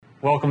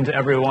Welcome to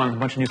everyone, a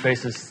bunch of new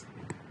faces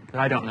that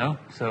I don't know,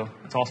 so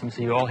it's awesome to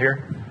see you all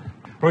here.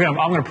 I'm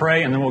going to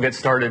pray, and then we'll get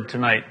started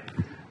tonight.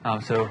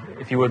 So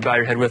if you would bow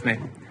your head with me.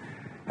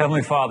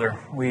 Heavenly Father,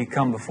 we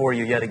come before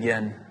you yet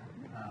again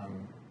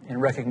in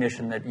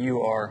recognition that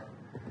you are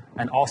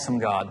an awesome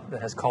God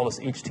that has called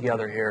us each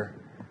together here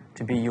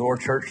to be your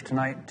church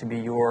tonight, to be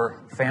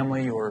your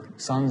family, your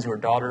sons, your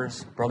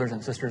daughters, brothers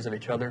and sisters of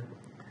each other.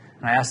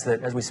 And I ask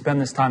that as we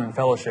spend this time in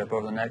fellowship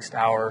over the next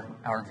hour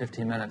and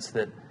 15 minutes,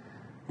 that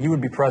you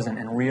would be present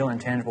in real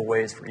and tangible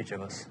ways for each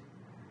of us.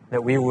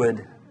 That we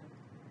would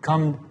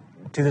come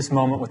to this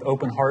moment with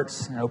open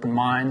hearts and open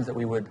minds, that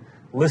we would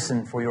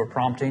listen for your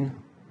prompting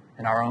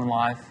in our own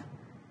life,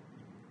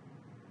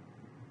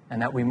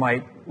 and that we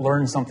might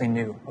learn something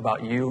new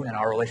about you and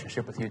our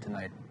relationship with you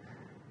tonight.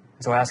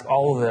 So I ask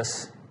all of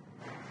this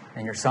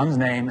in your Son's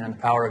name and in the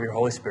power of your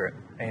Holy Spirit.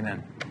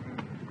 Amen.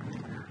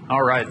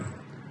 All right.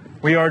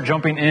 We are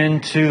jumping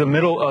into the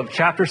middle of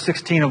chapter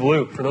 16 of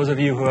Luke. For those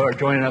of you who are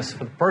joining us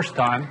for the first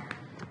time,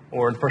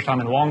 or the first time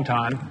in a long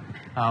time,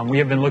 we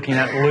have been looking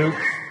at Luke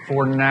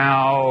for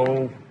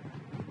now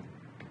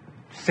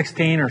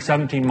 16 or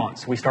 17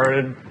 months. We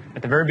started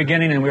at the very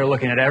beginning, and we are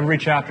looking at every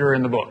chapter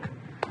in the book.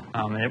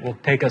 And it will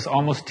take us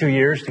almost 2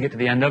 years to get to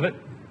the end of it.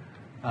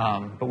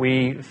 But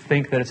we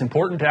think that it's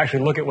important to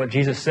actually look at what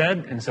Jesus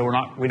said, and so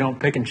we don't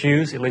pick and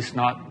choose, at least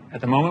not at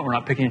the moment. We're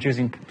not picking and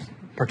choosing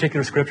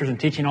particular scriptures and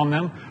teaching on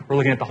them. We're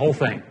looking at the whole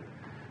thing.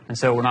 And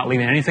so we're not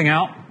leaving anything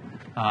out.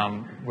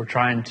 We're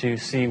trying to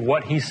see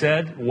what he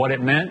said, what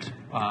it meant.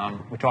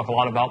 We talk a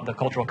lot about the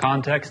cultural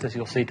context, as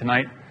you'll see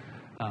tonight.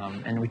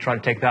 And we try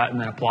to take that and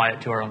then apply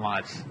it to our own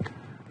lives.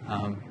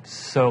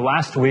 So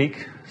last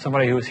week,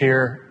 somebody who was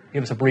here,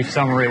 give us a brief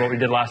summary of what we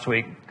did last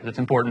week, because it's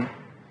important.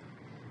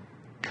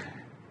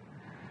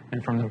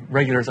 And from the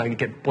regulars, I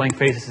get blank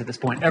faces at this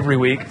point every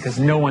week, because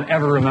no one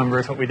ever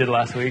remembers what we did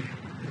last week.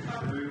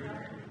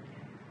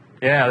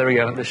 Yeah, there we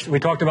go. We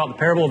talked about the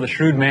parable of the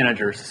shrewd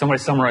managers. Somebody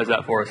summarize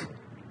that for us.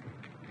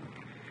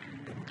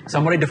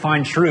 Somebody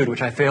defined shrewd,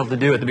 which I failed to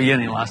do at the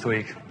beginning last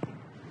week.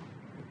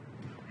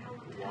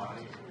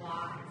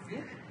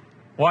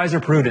 Wise or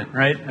prudent,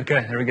 right?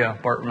 Okay, there we go.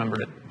 Bart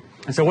remembered it.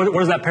 And so what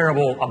is that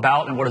parable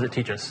about, and what does it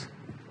teach us?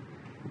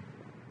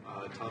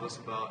 It taught us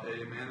about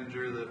a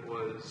manager that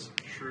was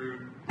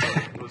shrewd,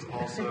 was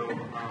also,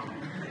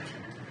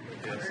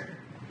 yes,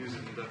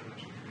 using the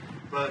definition.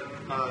 But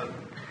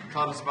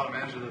taught us about a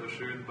manager that was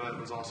shrewd, but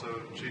was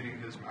also cheating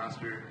his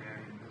master,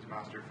 and his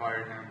master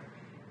fired him,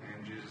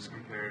 and Jesus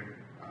compared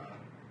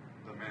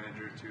the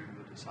manager to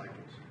the disciples.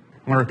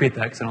 I'm going to repeat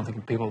that because I don't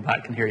think people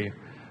back can hear you.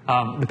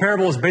 The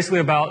parable is basically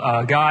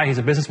about a guy. He's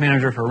a business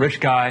manager for a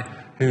rich guy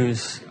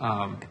who's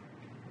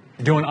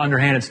doing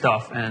underhanded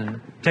stuff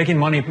and taking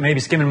money, maybe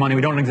skimming money.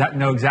 We don't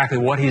know exactly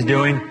what he's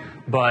doing,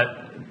 but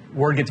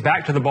word gets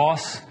back to the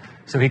boss.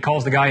 So he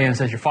calls the guy in and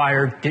says, "You're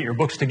fired. Get your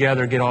books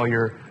together. Get all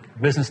your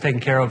business taken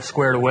care of,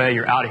 squared away.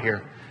 You're out of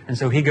here." And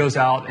so he goes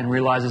out and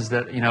realizes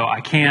that, I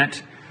can't,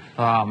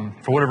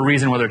 for whatever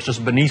reason, whether it's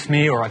just beneath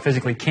me or I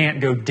physically can't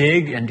go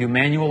dig and do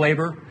manual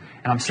labor,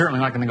 and I'm certainly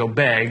not going to go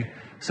beg.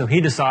 So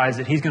he decides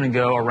that he's going to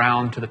go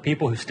around to the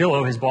people who still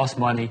owe his boss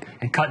money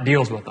and cut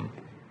deals with them.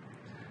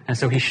 And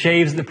so he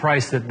shaves the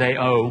price that they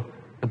owe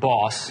the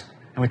boss.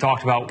 And we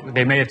talked about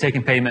they may have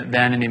taken payment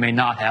then and they may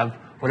not have.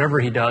 Whatever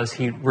he does,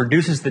 he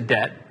reduces the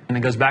debt and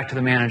then goes back to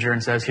the manager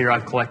and says, "Here,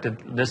 I've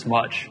collected this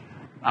much.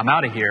 I'm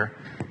out of here."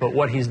 But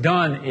what he's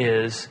done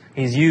is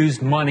he's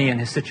used money in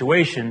his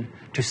situation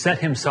to set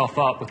himself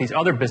up with these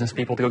other business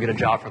people to go get a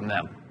job from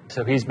them.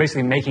 So he's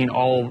basically making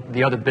all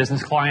the other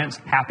business clients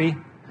happy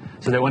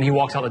so that when he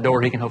walks out the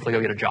door, he can hopefully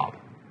go get a job.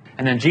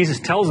 And then Jesus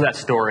tells that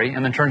story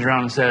and then turns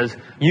around and says,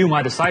 "You,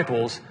 my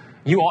disciples,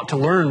 you ought to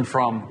learn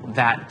from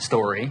that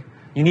story.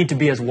 You need to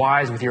be as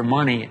wise with your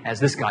money as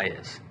this guy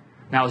is."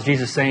 Now, is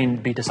Jesus saying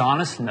be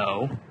dishonest?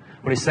 No.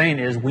 What he's saying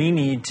is we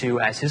need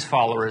to, as his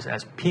followers,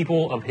 as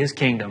people of his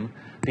kingdom,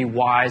 be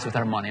wise with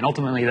our money. And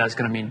ultimately, that's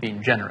going to mean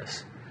being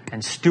generous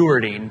and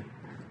stewarding,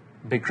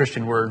 big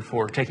Christian word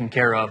for taking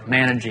care of,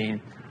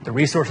 managing the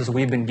resources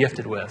we've been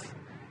gifted with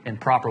in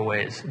proper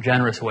ways,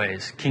 generous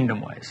ways,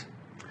 kingdom ways.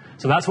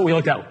 So that's what we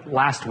looked at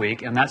last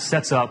week, and that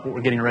sets up what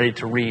we're getting ready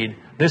to read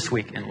this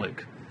week in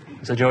Luke.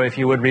 So Joey, if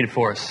you would read it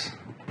for us.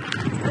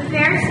 The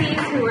Pharisees,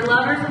 who were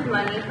lovers of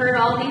money, heard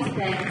all these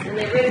things, and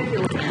they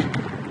ridiculed him.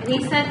 And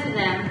he said to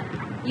them,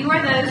 "You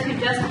are those who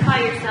justify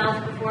yourselves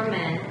before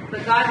men,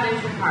 but God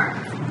knows your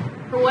hearts.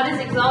 For what is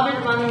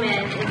exalted among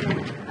men is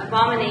an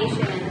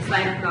abomination in the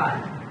sight of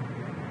God.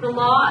 The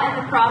law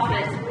and the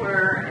prophets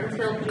were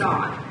until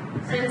John.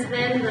 Since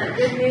then, the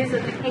good news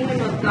of the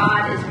kingdom of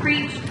God is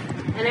preached,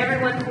 and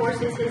everyone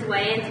forces his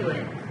way into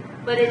it.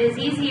 But it is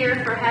easier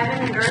for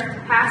heaven and earth to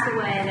pass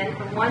away than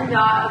for one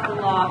dot of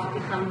the law to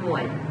become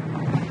void.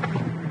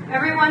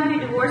 Everyone who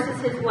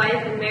divorces his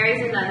wife and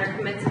marries another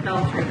commits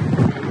adultery,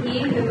 and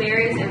he who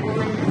marries a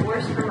woman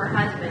divorced from her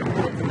husband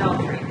commits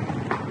adultery.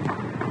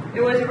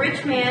 There was a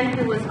rich man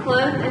who was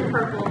clothed in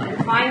purple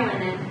and fine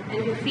linen,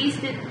 and who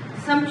feasted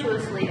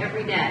sumptuously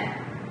every day.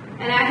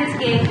 And at his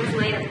gate was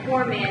laid a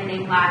poor man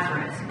named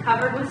Lazarus,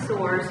 covered with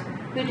sores,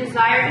 who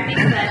desired to be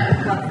fed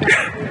with what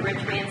fell from the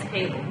rich man's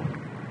table.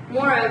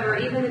 Moreover,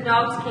 even the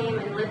dogs came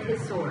and licked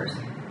his sores.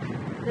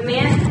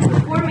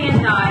 The poor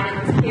man died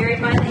and was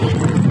carried by the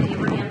angels to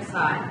Abraham's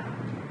side.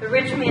 The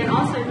rich man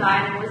also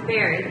died and was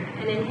buried,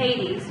 and in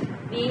Hades,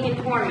 being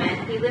in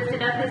torment, he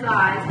lifted up his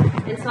eyes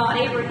and saw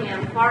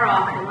Abraham far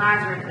off and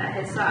Lazarus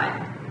at his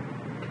side.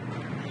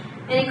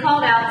 And he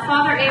called out,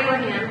 Father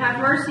Abraham, have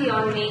mercy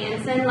on me,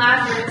 and send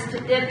Lazarus to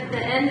dip the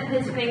end of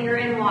his finger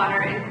in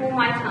water and cool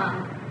my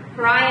tongue,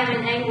 for I am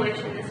in anguish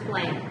in this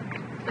flame.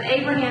 But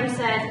Abraham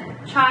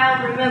said,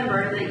 Child,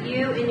 remember that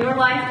you in your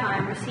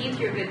lifetime received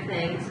your good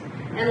things,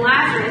 and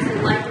Lazarus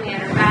in like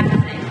manner bad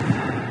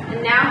things.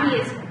 And now he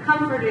is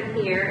comforted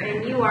here,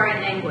 and you are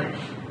in anguish.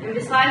 And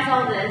besides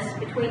all this,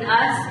 between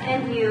us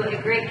and you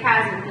a great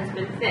chasm has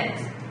been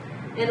fixed,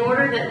 in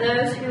order that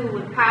those who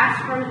would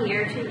pass from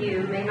here to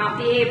you may not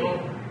be able,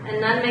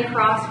 and none may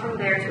cross from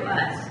there to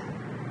us.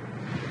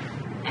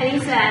 And he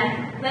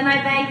said, Then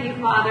I beg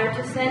you, Father,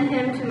 to send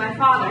him to my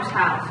father's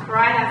house, for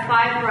I have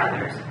 5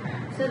 brothers,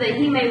 so that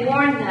he may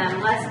warn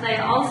them, lest they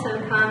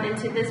also come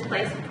into this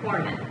place of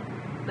torment.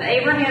 But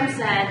Abraham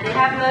said, They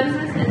have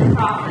Moses and the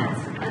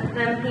prophets, let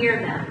them hear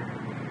them.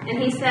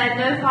 And he said,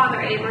 No,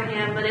 Father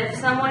Abraham, but if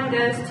someone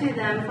goes to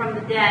them from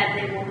the dead,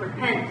 they will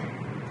repent.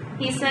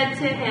 He said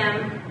to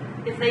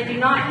him, If they do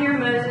not hear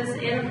Moses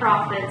and the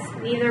prophets,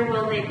 neither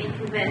will they be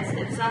convinced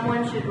if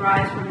someone should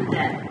rise from the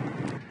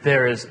dead.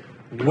 There is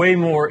way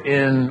more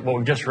in what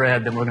we just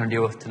read than we're going to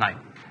deal with tonight.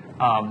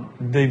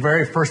 The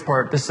very first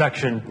part, this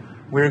section,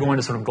 we're going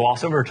to sort of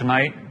gloss over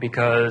tonight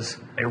because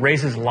it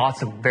raises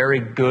lots of very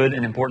good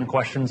and important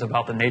questions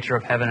about the nature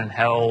of heaven and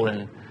hell,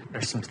 and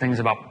there's some things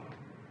about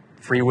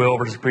free will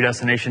versus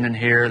predestination in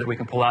here that we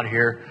can pull out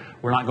here.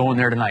 We're not going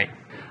there tonight.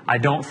 I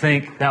don't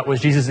think that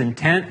was Jesus'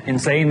 intent in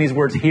saying these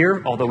words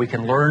here, although we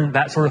can learn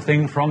that sort of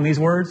thing from these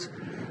words.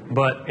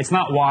 But it's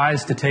not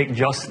wise to take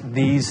just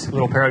these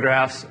little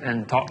paragraphs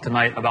and talk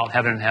tonight about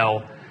heaven and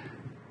hell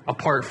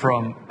apart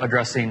from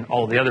addressing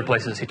all of the other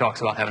places he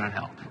talks about heaven and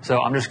hell.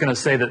 So I'm just going to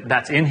say that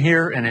that's in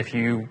here, and if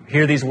you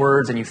hear these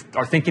words and you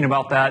are thinking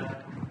about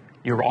that,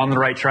 you're on the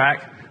right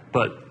track,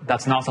 but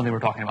that's not something we're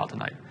talking about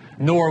tonight.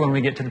 Nor when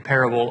we get to the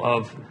parable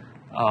of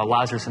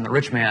Lazarus and the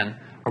rich man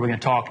are we going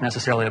to talk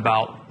necessarily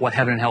about what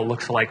heaven and hell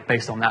looks like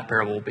based on that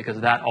parable, because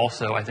that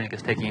also, I think,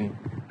 is taking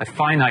a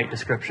finite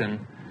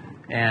description,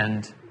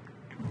 and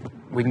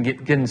we can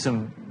get in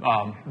some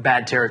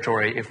bad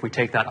territory if we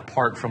take that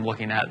apart from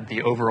looking at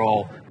the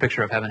overall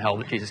picture of heaven and hell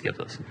that Jesus gives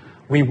us.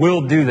 We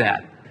will do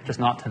that, just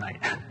not tonight.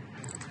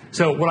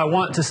 So what I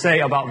want to say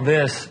about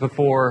this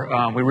before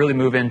we really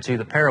move into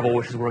the parable,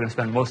 which is where we're going to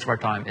spend most of our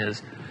time,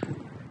 is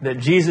that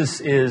Jesus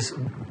is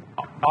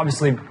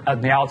obviously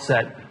at the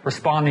outset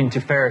responding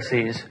to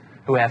Pharisees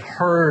who have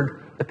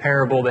heard the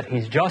parable that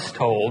he's just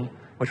told,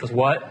 which was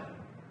what?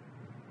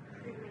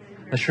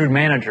 The shrewd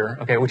manager,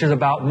 okay, which is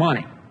about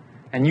money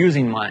and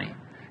using money.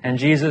 And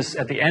Jesus,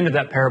 at the end of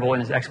that parable in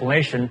his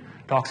explanation,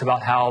 talks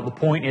about how the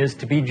point is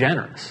to be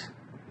generous.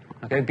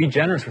 Okay, be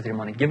generous with your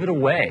money. Give it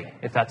away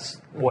if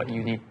that's what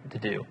you need to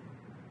do.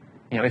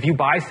 You know, if you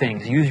buy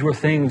things, use your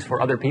things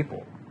for other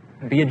people.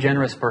 Be a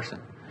generous person.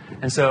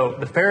 And so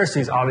the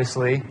Pharisees,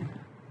 obviously,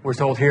 we're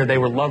told here they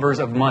were lovers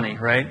of money,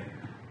 right?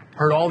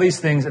 Heard all these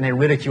things and they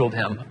ridiculed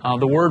him.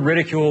 The word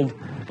ridiculed,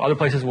 other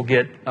places will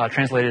get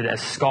translated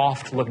as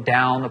scoffed, looked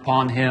down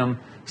upon him.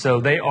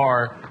 So they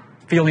are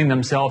feeling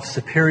themselves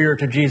superior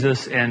to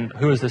Jesus, and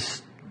who is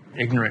this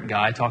ignorant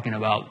guy talking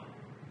about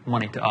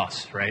money to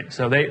us, right?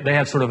 So they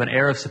have sort of an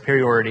air of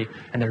superiority,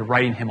 and they're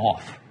writing him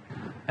off.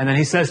 And then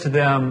he says to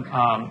them,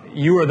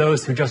 you are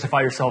those who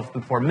justify yourselves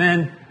before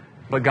men,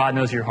 but God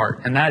knows your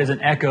heart. And that is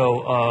an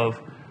echo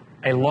of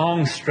a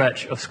long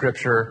stretch of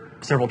Scripture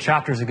several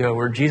chapters ago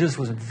where Jesus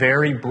was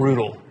very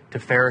brutal to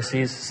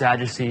Pharisees,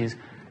 Sadducees,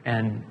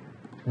 and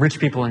rich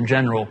people in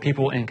general,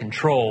 people in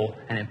control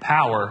and in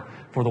power,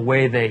 for the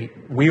way they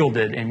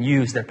wielded and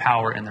used their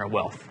power and their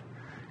wealth.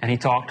 And he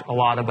talked a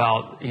lot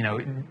about,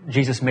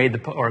 Jesus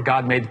made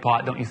God made the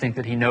pot. Don't you think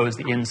that he knows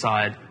the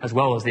inside as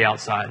well as the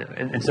outside?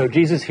 And so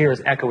Jesus here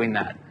is echoing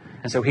that.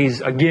 And so he's,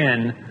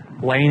 again,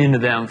 laying into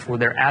them for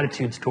their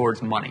attitudes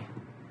towards money,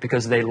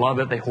 because they love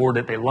it, they hoard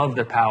it, they love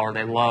their power,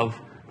 they love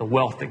the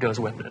wealth that goes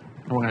with it.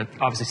 And we're going to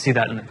obviously see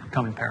that in the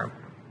coming parable.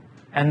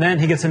 And then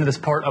he gets into this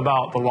part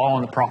about the law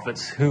and the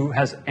prophets. Who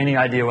has any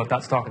idea what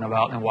that's talking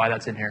about and why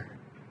that's in here?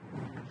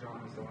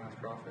 John is the last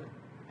prophet.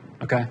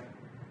 Okay.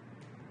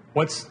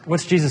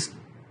 What's Jesus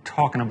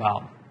talking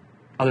about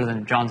other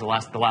than John's the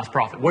last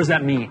prophet? What does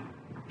that mean?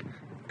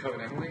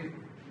 Covenantally,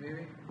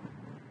 maybe?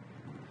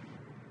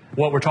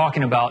 What we're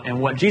talking about and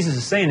what Jesus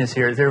is saying is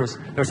here,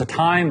 there's a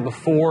time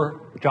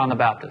before John the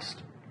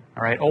Baptist,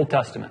 all right, Old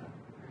Testament.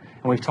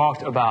 And we've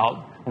talked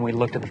about, when we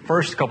looked at the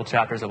first couple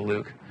chapters of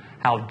Luke,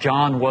 how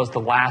John was the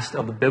last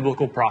of the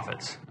biblical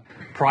prophets.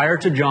 Prior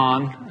to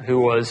John, who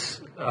was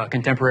a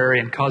contemporary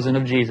and cousin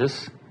of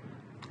Jesus,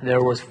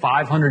 there was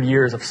 500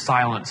 years of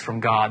silence from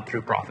God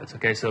through prophets.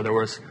 Okay, so there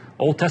was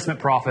Old Testament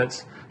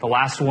prophets. The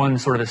last one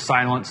sort of is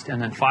silenced,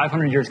 and then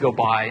 500 years go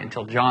by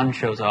until John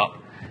shows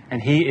up,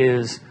 and he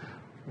is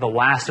the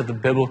last of the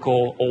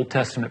biblical Old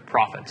Testament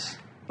prophets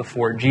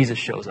before Jesus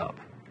shows up.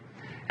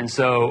 And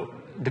so,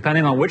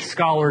 depending on which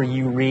scholar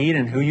you read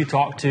and who you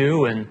talk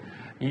to, and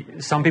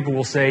some people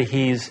will say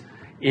he's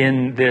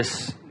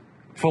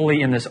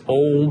fully in this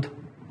old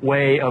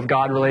way of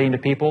God relating to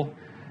people.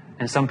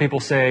 And some people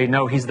say,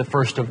 no, he's the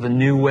first of the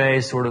new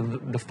way, sort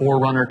of the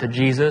forerunner to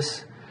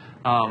Jesus.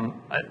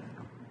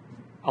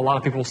 A lot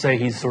of people say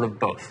he's sort of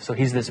both. So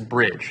he's this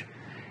bridge.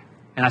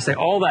 And I say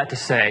all that to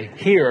say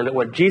here that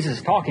what Jesus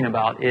is talking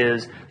about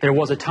is there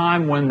was a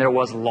time when there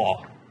was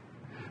law,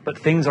 but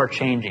things are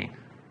changing.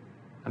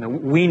 I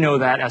mean, we know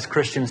that as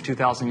Christians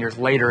 2,000 years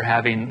later,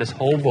 having this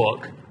whole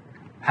book,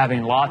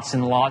 having lots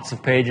and lots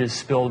of pages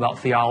spilled about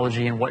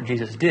theology and what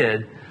Jesus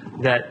did,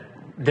 that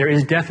there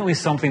is definitely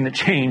something that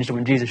changed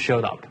when Jesus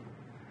showed up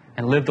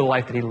and lived the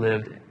life that he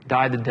lived,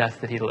 died the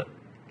death that he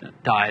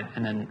died,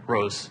 and then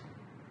rose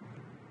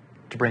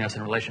to bring us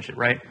in a relationship,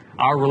 right?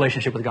 Our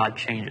relationship with God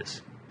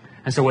changes.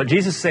 And so what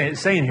Jesus is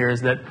saying here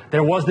is that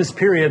there was this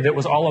period that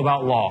was all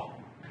about law.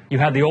 You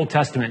had the Old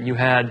Testament, you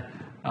had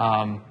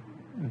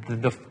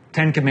the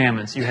Ten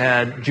Commandments, you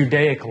had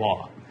Judaic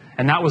law,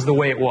 and that was the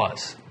way it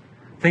was.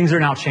 Things are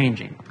now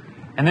changing.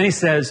 And then he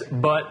says,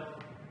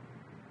 but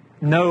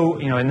know,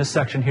 in this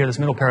section here, this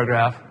middle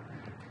paragraph,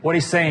 what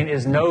he's saying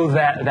is know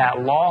that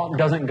that law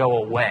doesn't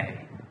go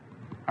away.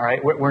 All right?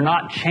 We're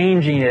not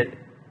changing it.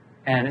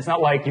 And it's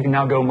not like you can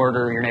now go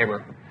murder your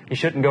neighbor. You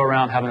shouldn't go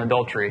around having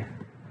adultery,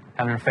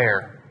 having an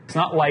affair. It's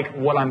not like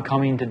what I'm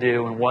coming to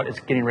do and what is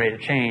getting ready to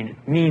change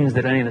means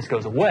that any of this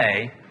goes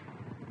away.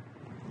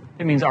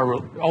 It means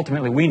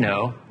ultimately we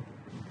know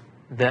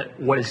that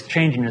what is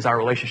changing is our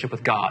relationship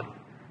with God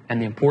and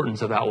the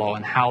importance of that law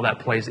and how that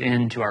plays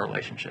into our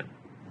relationship.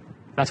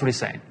 That's what he's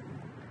saying.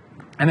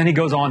 And then he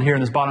goes on here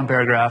in this bottom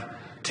paragraph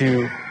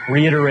to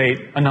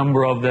reiterate a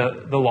number of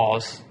the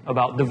laws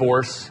about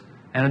divorce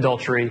and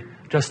adultery,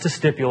 just to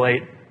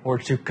stipulate or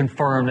to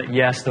confirm that,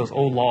 yes, those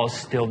old laws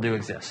still do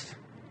exist.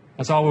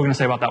 That's all we're going to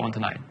say about that one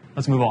tonight.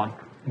 Let's move on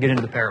and get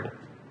into the parable.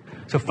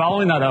 So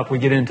following that up, we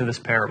get into this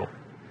parable.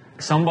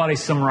 Somebody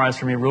summarize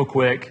for me real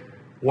quick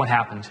what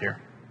happens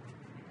here.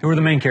 Who are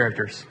the main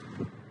characters?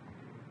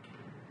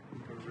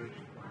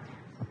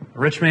 A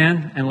rich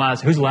man and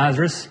Lazarus. Who's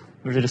Lazarus?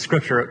 There's a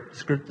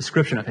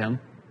description of him.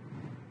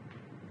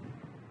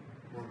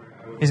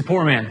 He's a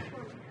poor man.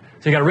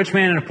 So you got a rich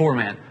man and a poor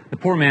man. The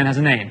poor man has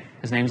a name.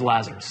 His name's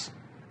Lazarus.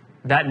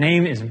 That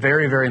name is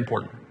very, very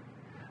important.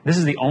 This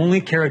is the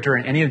only character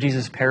in any of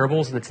Jesus'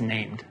 parables that's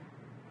named.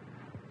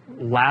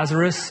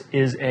 Lazarus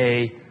is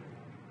a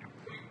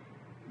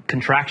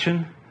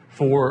contraction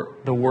for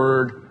the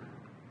word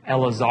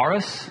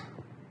Elazarus.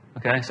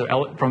 Okay, so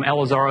from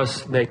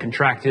Elazarus, they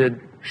contracted,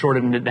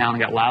 shortened it down,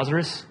 and got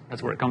Lazarus.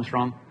 That's where it comes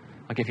from.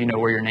 Like if you know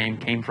where your name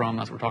came from,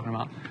 that's what we're talking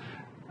about.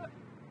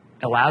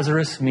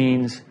 Elazarus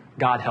means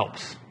God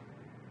helps.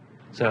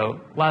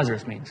 So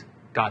Lazarus means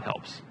God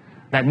helps.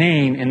 That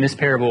name in this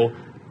parable,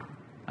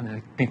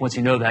 I think once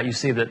you know that, you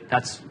see that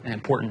that's an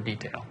important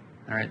detail.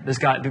 All right, the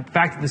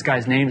fact that this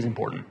guy's name is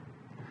important.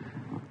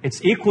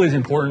 It's equally as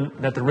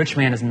important that the rich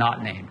man is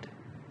not named.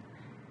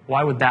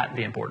 Why would that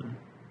be important?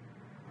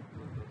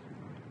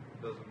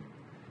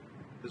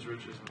 His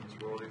riches in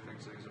this world, he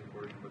thinks that he's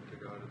important, but to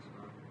God it's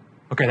not.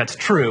 Okay, that's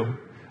true.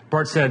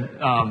 Bart said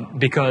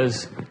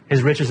because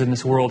his riches in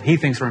this world he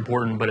thinks are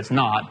important, but it's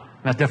not.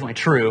 And that's definitely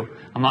true.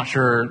 I'm not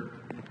sure.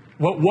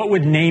 What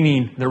would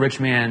naming the rich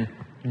man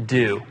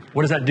do?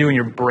 What does that do in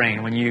your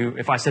brain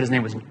if I said his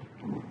name was...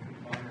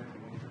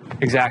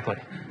 Exactly.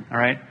 All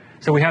right.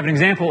 So we have an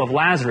example of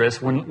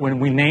Lazarus. When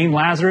we name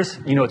Lazarus,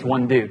 it's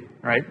one dude,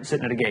 right?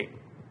 Sitting at a gate.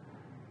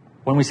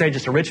 When we say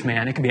just a rich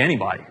man, it can be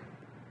anybody.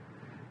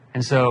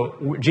 And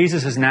so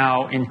Jesus is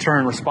now in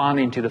turn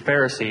responding to the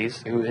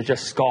Pharisees who had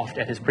just scoffed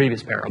at his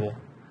previous parable.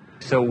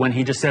 So when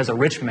he just says a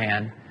rich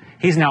man,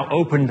 he's now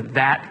opened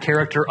that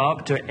character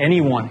up to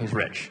anyone who's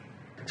rich.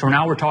 So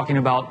now we're talking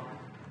about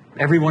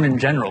everyone in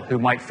general who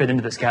might fit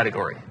into this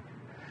category.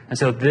 And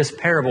so this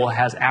parable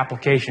has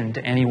application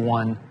to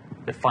anyone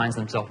that finds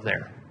themselves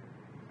there.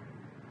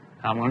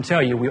 I'm going to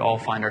tell you, we all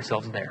find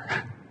ourselves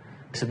there.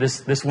 So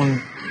this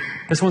one's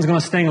going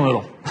to sting a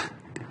little.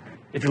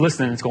 If you're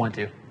listening, it's going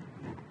to.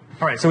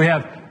 All right, so we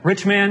have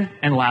rich man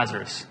and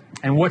Lazarus.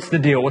 And what's the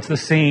deal? What's the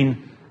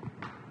scene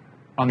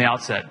on the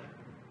outset?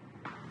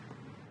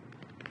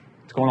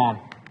 What's going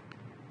on?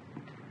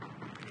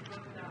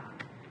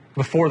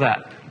 Before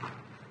that,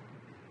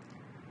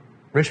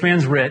 rich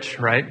man's rich,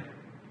 right?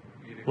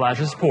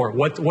 Lazarus is poor.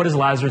 What does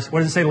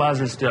it say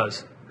Lazarus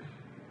does?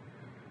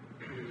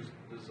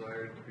 He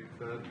desired to be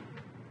fed.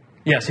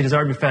 Yes, he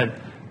desired to be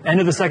fed. End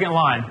of the second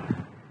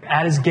line.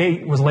 At his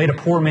gate was laid a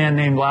poor man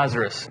named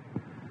Lazarus.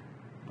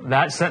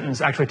 That sentence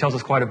actually tells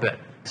us quite a bit.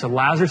 So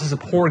Lazarus is a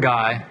poor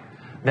guy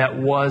that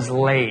was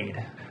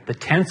laid. The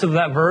tense of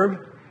that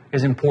verb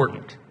is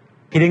important.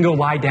 He didn't go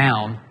lie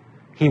down.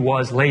 He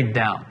was laid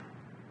down.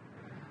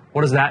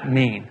 What does that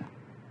mean?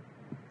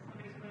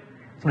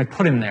 Somebody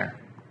put him there.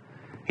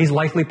 he's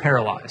likely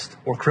paralyzed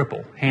or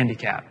crippled,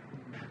 handicapped.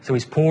 So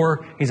he's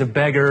poor, he's a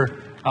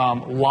beggar.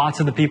 Lots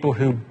of the people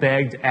who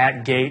begged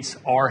at gates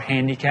are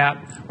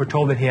handicapped. We're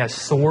told that he has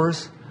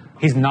sores.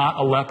 He's not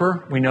a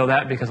leper. We know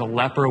that because a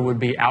leper would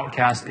be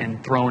outcast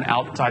and thrown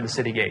outside the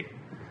city gate.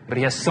 But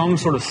he has some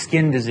sort of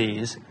skin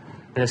disease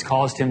that has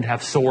caused him to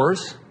have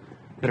sores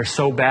that are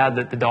so bad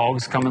that the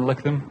dogs come and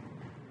lick them.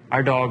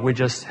 Our dog, we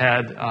just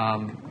had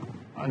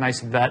a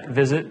nice vet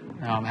visit,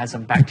 had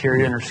some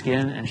bacteria in her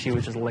skin, and she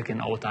was just licking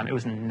all the time. It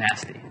was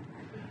nasty.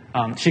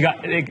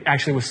 It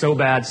actually was so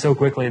bad so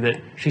quickly that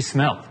she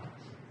smelled.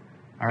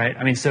 All right?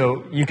 I mean,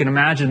 so you can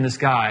imagine this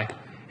guy,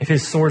 if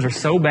his sores are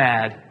so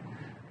bad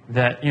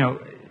that, you know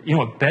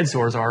what bed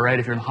sores are, right?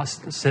 If you're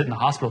sit in the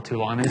hospital too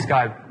long. I mean, this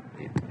guy,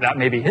 that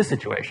may be his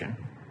situation.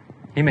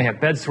 He may have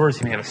bed sores.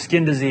 He may have a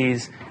skin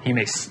disease. He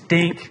may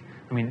stink.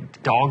 I mean,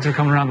 dogs are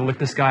coming around to lick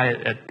this guy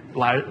at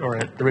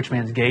the rich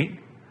man's gate.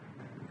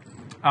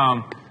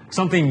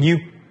 Something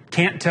you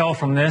can't tell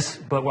from this,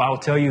 but I'll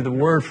tell you, the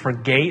word for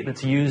gate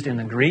that's used in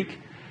the Greek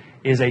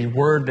is a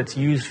word that's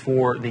used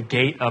for the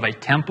gate of a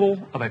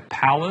temple, of a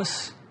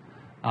palace,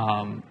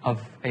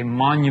 of a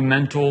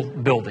monumental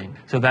building.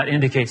 So that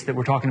indicates that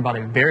we're talking about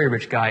a very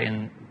rich guy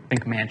in,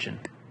 think, mansion.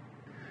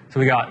 So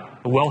we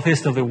got the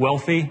wealthiest of the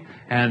wealthy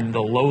and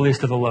the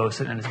lowliest of the low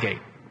sitting at his gate.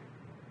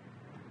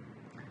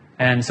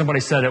 And somebody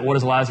said it, what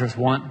does Lazarus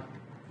want?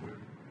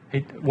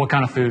 What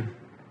kind of food?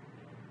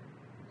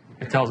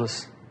 It tells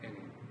us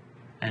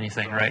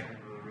anything, right?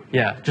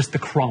 Yeah, just the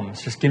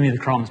crumbs. Just give me the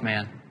crumbs,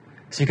 man.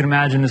 So you can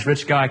imagine this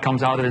rich guy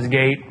comes out of his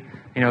gate,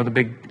 the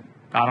big,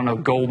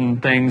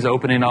 golden things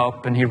opening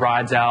up, and he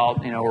rides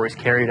out, or he's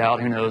carried out.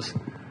 Who knows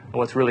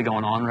what's really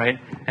going on, right?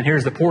 And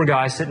here's the poor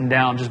guy sitting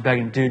down just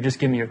begging, dude, just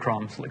give me your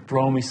crumbs. Like,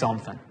 throw me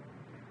something.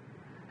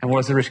 And what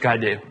does the rich guy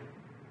do?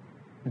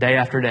 Day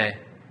after day.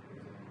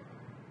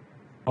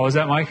 What was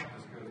that, Mike?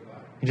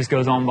 He just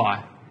goes on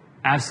by.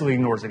 Absolutely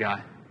ignores the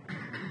guy.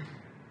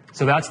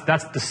 So that's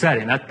the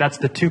setting. That's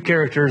the two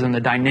characters and the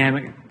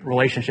dynamic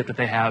relationship that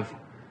they have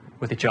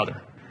with each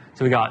other.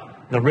 So we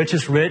got the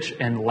richest rich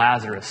and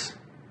Lazarus,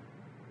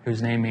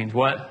 whose name means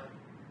what?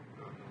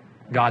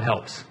 God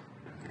helps.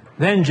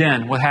 Then,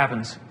 Jen, what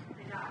happens?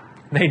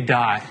 They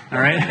die. All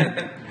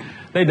right?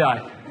 They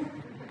die.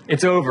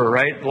 It's over,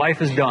 right?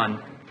 Life is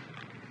done.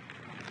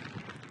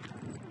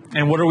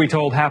 And what are we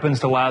told happens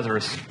to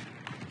Lazarus?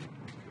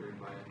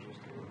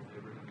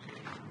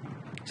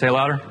 Say it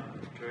louder.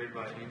 Carried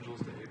by angels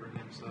to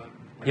Abraham's side.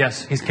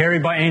 Yes, he's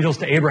carried by angels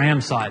to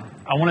Abraham's side.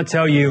 I want to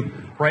tell you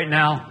right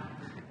now,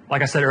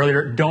 like I said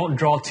earlier, don't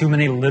draw too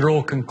many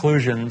literal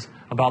conclusions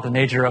about the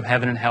nature of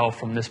heaven and hell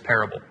from this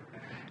parable.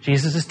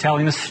 Jesus is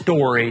telling a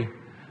story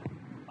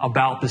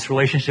about this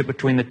relationship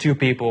between the two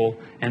people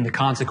and the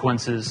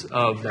consequences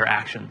of their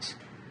actions.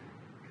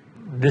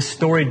 This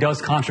story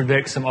does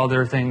contradict some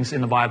other things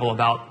in the Bible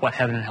about what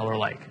heaven and hell are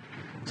like.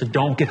 So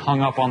don't get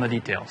hung up on the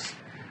details.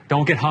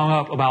 Don't get hung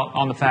up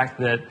on the fact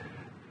that,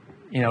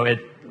 it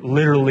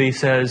literally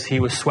says he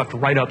was swept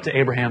right up to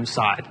Abraham's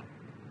side.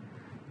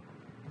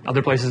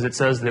 Other places it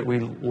says that we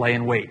lay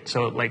in wait.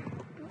 So, a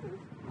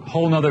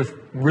whole nother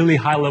really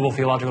high-level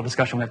theological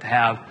discussion we have to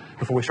have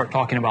before we start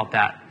talking about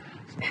that.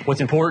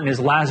 What's important is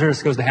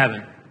Lazarus goes to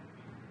heaven.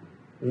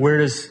 Where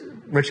does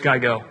rich guy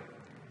go?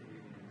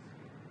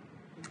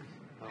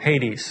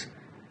 Hades.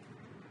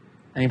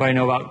 Anybody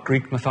know about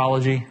Greek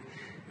mythology?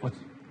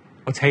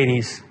 What's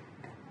Hades?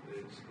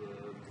 It's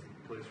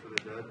the place for the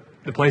dead.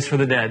 The place for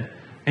the dead.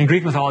 In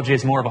Greek mythology,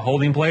 it's more of a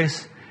holding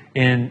place.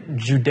 In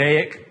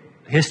Judaic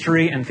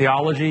history and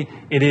theology,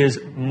 it is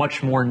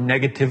much more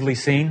negatively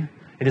seen.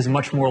 It is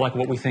much more like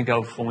what we think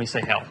of when we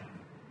say hell.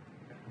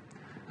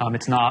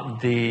 It's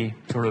not the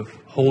sort of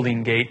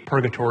holding gate,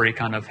 purgatory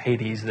kind of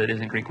Hades that is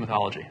in Greek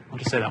mythology. I'll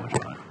just say that much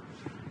about it.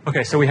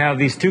 Okay, so we have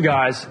these two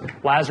guys.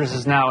 Lazarus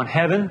is now in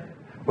heaven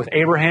with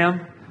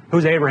Abraham.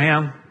 Who's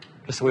Abraham?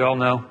 Just so we all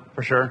know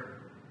for sure.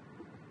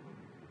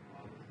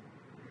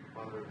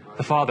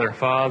 The father.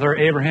 Father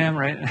Abraham,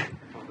 right?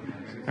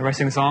 Everybody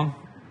sing the song?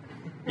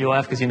 You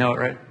laugh because you know it,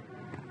 right?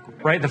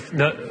 Right?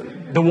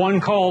 The one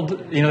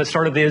called, that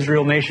started the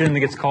Israel nation that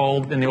gets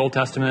called in the Old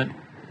Testament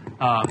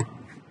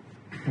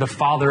the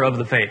father of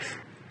the faith.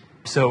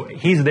 So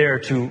he's there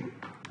to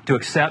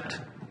accept,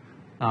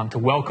 to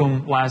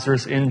welcome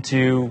Lazarus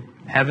into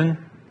heaven,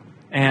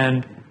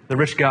 and the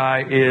rich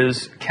guy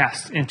is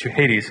cast into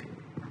Hades.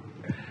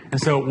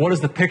 And so what is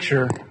the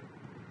picture?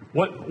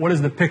 What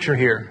is the picture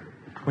here?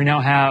 We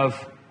now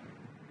have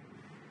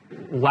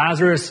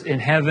Lazarus in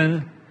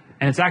heaven,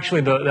 and it's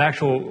actually the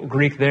actual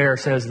Greek there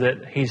says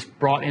that he's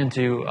brought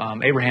into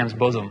Abraham's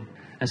bosom.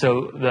 And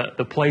so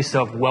the place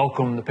of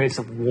welcome, the place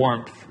of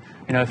warmth,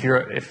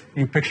 if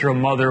you picture a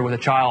mother with a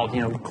child,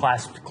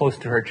 clasped close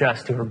to her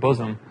chest, to her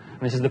bosom,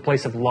 this is the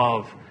place of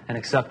love and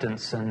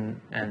acceptance and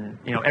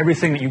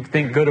everything that you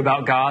think good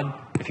about God,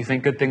 if you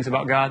think good things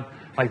about God,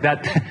 like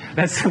that,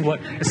 that's what,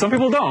 some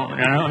people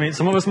don't,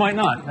 some of us might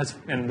not,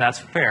 that's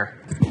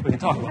fair. We can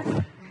talk about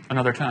that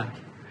another time.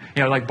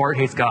 Like Bart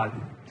hates God.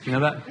 You know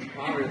that?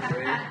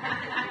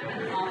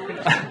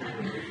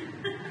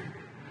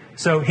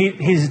 So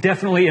he's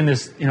definitely in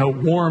this,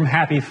 warm,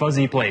 happy,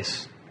 fuzzy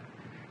place.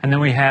 And then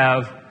we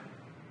have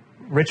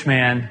rich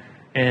man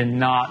in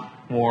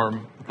not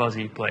warm,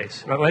 fuzzy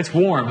place. Well, it's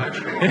warm.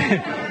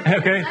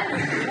 Okay?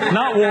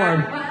 Not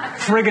warm.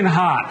 Friggin'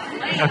 hot.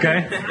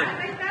 Okay?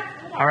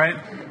 All right?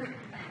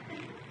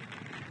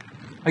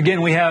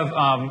 Again, we have,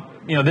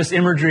 this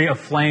imagery of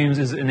flames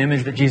is an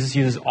image that Jesus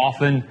uses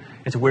often.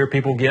 It's where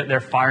people get their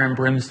fire and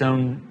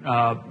brimstone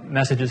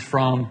messages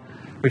from.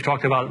 We've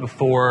talked about it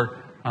before.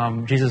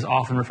 Jesus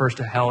often refers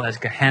to hell as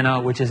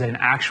Gehenna, which is an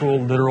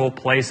actual literal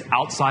place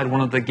outside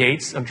one of the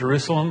gates of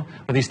Jerusalem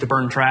where they used to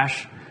burn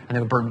trash and they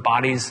would burn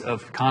bodies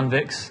of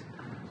convicts.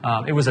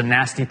 It was a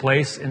nasty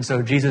place, and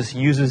so Jesus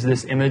uses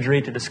this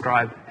imagery to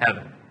describe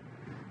heaven.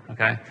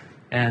 Okay?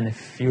 And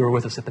if you were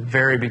with us at the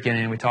very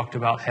beginning, we talked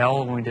about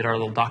hell when we did our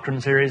little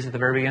doctrine series at the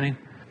very beginning.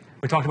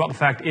 We talked about the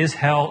fact, is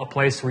hell a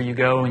place where you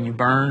go and you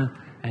burn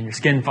and your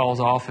skin falls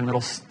off and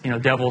little,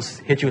 devils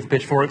hit you with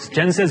pitchforks?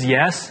 Jen says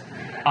yes.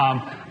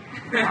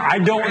 I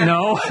don't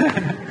know.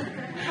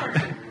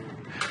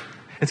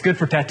 It's good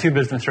for tattoo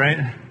business,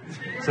 right?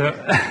 So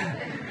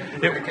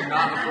we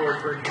cannot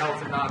afford for hell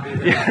to not be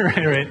there.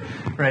 Yeah,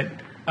 right.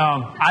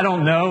 I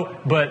don't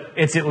know, but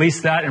it's at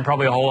least that and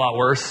probably a whole lot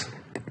worse.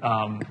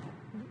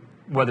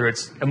 Whether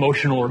it's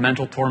emotional or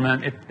mental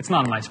torment, it's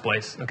not a nice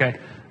place, okay?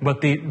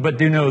 But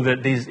do know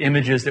that these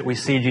images that we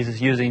see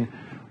Jesus using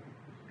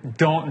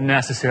don't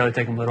necessarily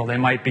take them literal. They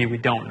might be, we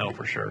don't know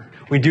for sure.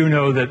 We do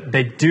know that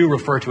they do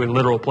refer to a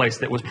literal place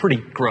that was pretty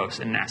gross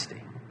and nasty.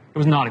 It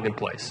was not a good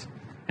place.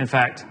 In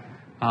fact,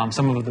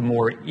 some of the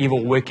more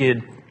evil,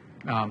 wicked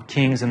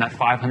kings in that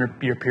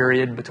 500-year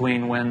period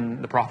between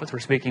when the prophets were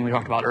speaking, we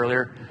talked about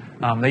earlier,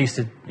 they used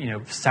to,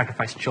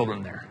 sacrifice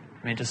children there.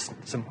 I mean, just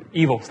some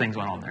evil things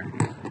went on there.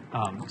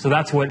 So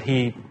that's what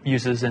he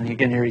uses, and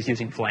again here he's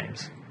using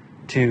flames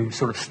to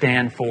sort of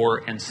stand for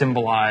and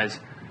symbolize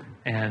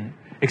and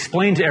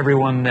explain to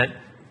everyone that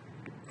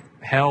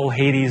hell,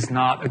 Hades,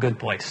 not a good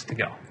place to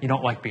go. You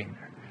don't like being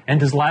there. And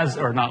does does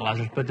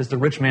the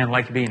rich man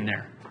like being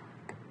there?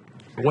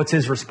 What's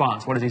his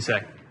response? What does he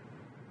say?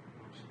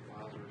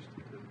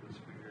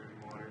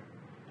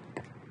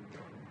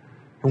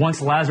 He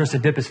wants Lazarus to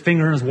dip his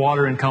finger in his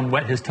water and come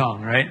wet his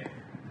tongue, right?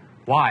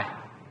 Why?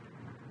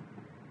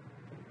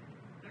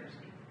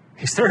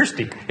 He's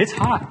thirsty. It's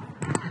hot.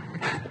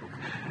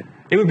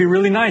 It would be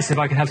really nice if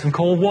I could have some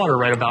cold water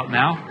right about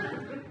now.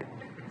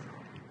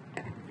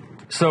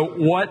 So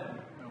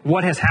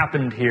what has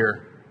happened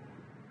here?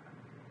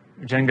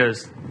 Jen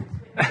goes,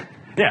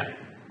 yeah,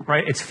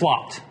 right? It's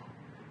flopped.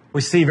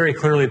 We see very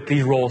clearly that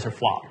these roles are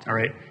flopped, all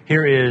right?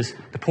 Here is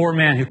the poor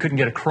man who couldn't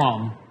get a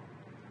crumb.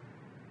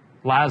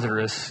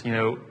 Lazarus,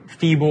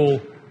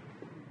 feeble,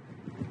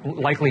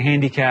 likely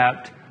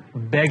handicapped,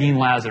 begging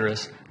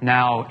Lazarus,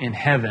 now in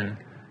heaven,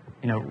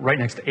 right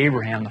next to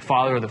Abraham, the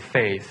father of the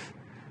faith,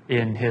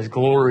 in his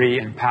glory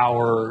and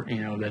power,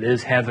 that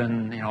is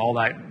heaven, all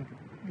that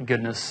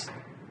goodness,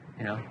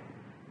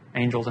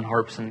 angels and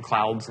harps and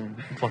clouds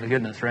and fluffy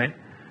goodness, right?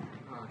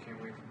 Oh, I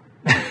can't wait.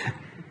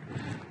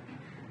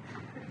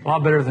 A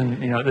lot better than,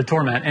 the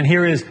torment. And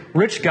here is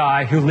rich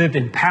guy who lived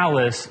in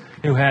palace,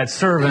 who had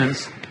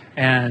servants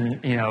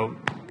and,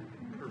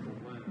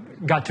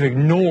 got to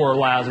ignore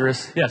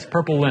Lazarus. Yes,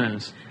 purple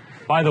linens.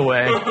 By the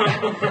way. I think you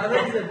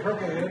said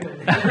purple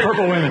women.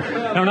 Purple women.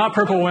 No, not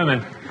purple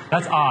women.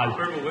 That's odd.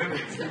 Purple women.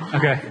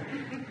 Okay.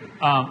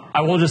 I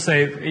will just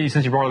say,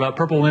 since you brought it up,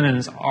 purple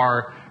linens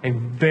are a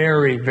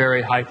very,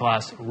 very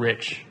high-class,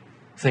 rich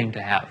thing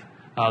to have.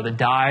 The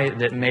dye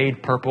that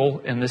made purple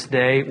in this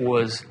day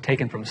was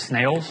taken from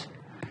snails,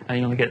 and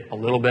you only get a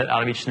little bit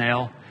out of each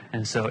snail,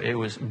 and so it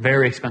was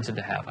very expensive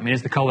to have. I mean,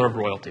 it's the color of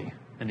royalty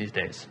in these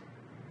days.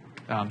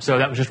 So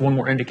that was just one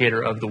more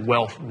indicator of the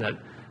wealth that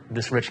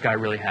this rich guy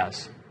really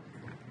has.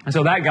 And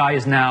so that guy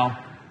is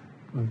now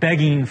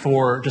begging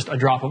for just a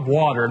drop of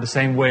water, the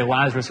same way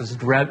Lazarus was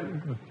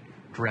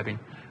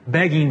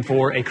begging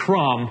for a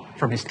crumb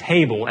from his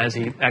table as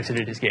he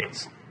exited his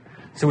gates.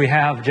 So we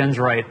have, Jen's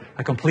right,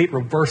 a complete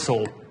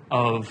reversal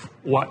of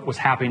what was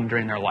happening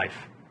during their life.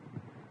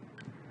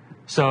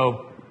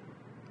 So,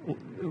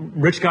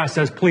 rich guy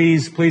says,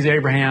 please,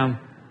 Abraham.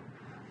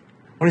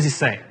 What does he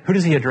say? Who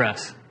does he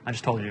address? I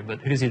just told you, but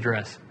who does he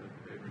address?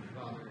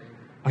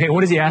 Okay,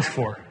 what does he ask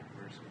for?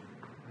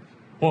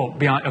 Well,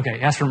 he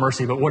asks for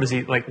mercy, but what does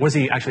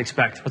he actually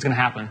expect? What's going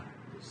to happen?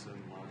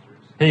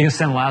 He's going to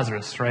send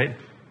Lazarus, right?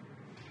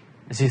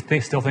 Does he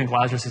still think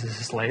Lazarus is his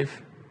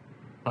slave?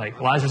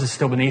 Lazarus is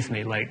still beneath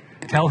me.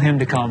 Tell him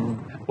to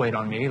come wait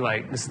on me.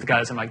 This is the guy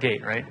that's at my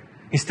gate, right?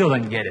 He still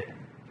doesn't get it.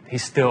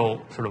 He's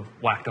still sort of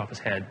whacked off his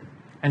head.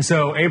 And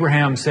so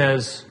Abraham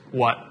says,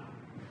 what?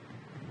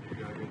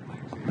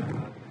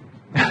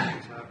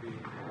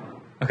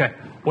 Okay.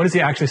 What does he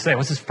actually say?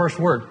 What's his first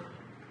word?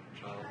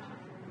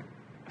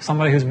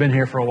 Somebody who's been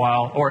here for a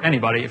while, or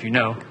anybody, if you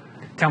know,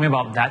 tell me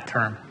about that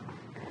term.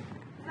 Is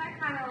that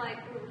kind of like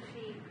little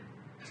sheep?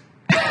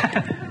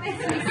 It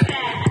makes me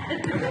sad.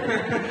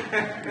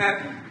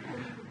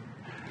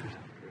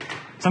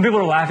 Some people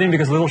are laughing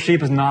because little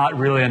sheep is not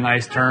really a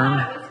nice term.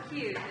 Oh, it was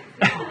cute.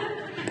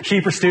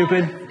 Sheep are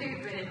stupid.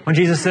 Stupid. When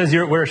Jesus says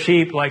we're a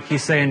sheep, like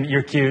he's saying,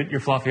 you're cute,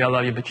 you're fluffy, I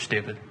love you, but you're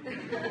stupid.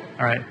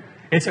 All right.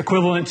 It's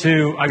equivalent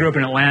to, I grew up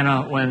in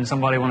Atlanta, when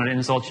somebody wanted to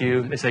insult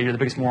you, they say you're the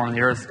biggest moron on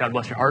the earth, God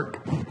bless your heart.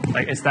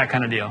 Like, it's that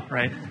kind of deal,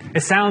 right?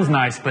 It sounds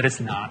nice, but it's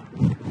not.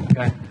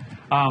 Okay?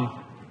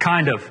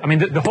 Kind of. I mean,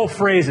 the whole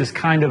phrase is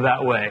kind of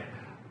that way.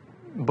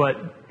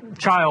 But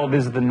child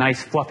is the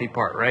nice, fluffy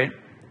part, right?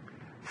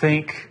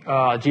 Think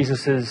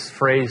Jesus'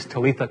 phrase,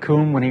 Talitha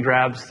cum, when he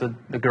grabs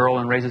the girl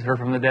and raises her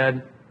from the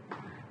dead.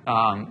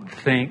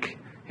 Think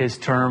his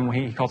term,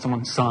 when he called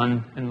someone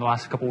son in the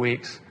last couple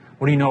weeks.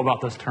 What do you know about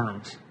those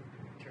terms?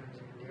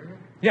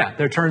 Yeah,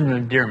 they're terms of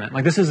endearment.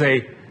 Like, this is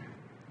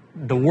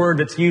the word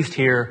that's used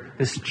here,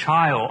 this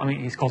child, I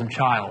mean, he's called him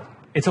child.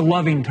 It's a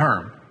loving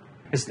term.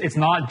 It's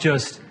not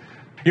just,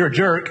 you're a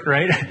jerk,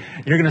 right?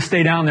 You're going to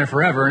stay down there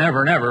forever and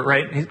ever and ever,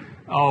 right?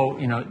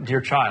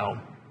 Dear child,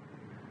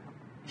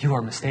 you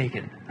are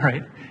mistaken,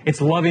 right? It's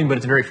loving, but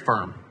it's very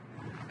firm.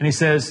 And he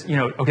says,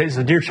 okay,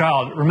 so dear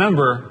child,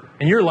 remember,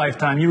 in your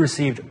lifetime, you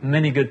received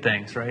many good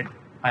things, right?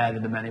 I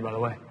added the many, by the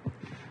way.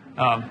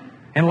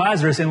 And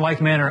Lazarus, in like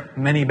manner,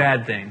 many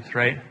bad things,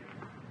 right?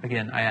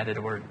 Again, I added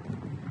a word.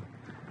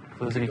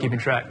 For those of you keeping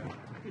track.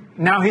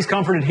 Now he's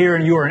comforted here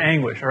and you are in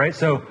anguish, all right?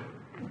 So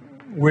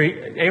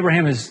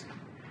Abraham is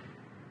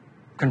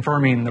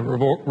confirming the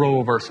role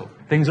reversal.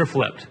 Things are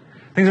flipped.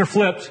 Things are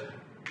flipped.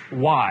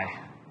 Why?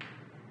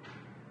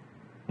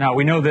 Now,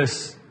 we know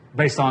this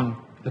based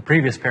on the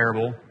previous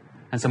parable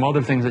and some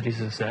other things that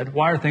Jesus said.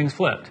 Why are things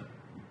flipped?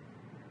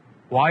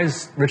 Why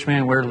is rich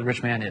man where the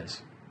rich man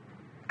is?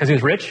 Because he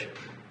was rich?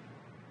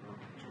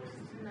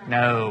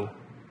 No. All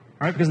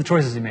right, because of the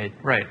choices he made.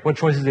 Right. What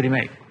choices did he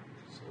make?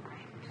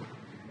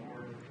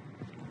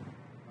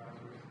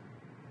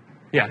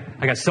 Yeah,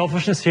 I got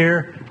selfishness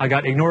here. I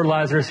got ignored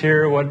Lazarus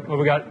here. What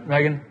we got,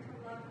 Megan?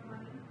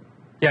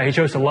 Yeah, he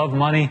chose to love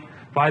money.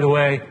 By the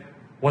way,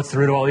 what's the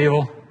root of all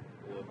evil?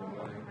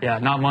 Yeah,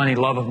 not money,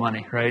 love of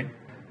money, right?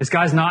 This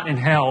guy's not in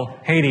hell,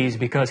 Hades,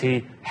 because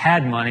he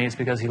had money. It's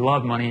because he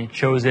loved money. He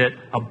chose it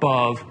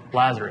above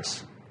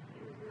Lazarus.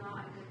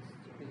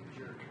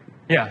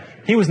 Yeah,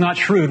 he was not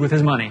shrewd with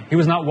his money. He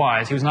was not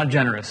wise. He was not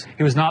generous.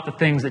 He was not the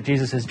things that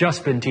Jesus has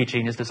just been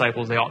teaching his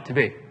disciples they ought to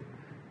be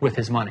with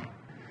his money.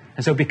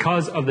 And so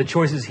because of the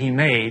choices he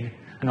made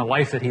and the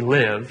life that he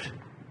lived,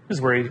 this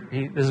is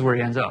where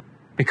he ends up.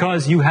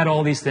 Because you had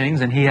all these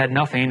things and he had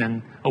nothing,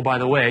 and oh, by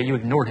the way, you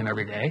ignored him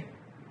every day,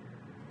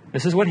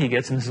 this is what he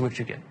gets and this is what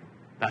you get.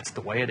 That's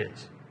the way it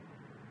is.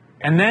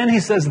 And then he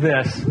says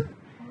this.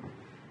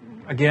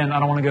 Again, I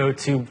don't want to go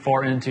too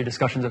far into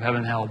discussions of heaven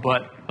and hell,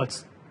 but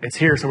it's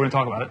here, so we're going to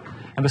talk about it.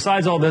 And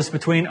besides all this,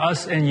 between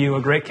us and you,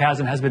 a great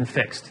chasm has been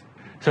fixed.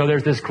 So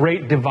there's this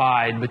great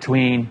divide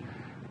between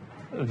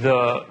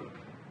the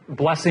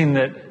blessing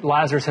that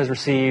Lazarus has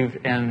received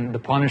and the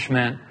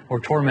punishment or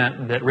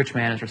torment that rich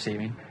man is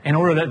receiving. In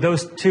order that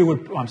those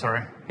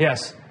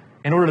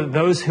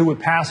who would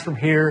pass from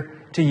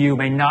here to you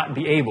may not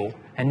be able,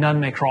 and none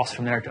may cross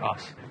from there to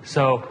us.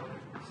 So,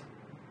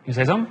 you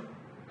say something?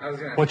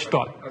 What's your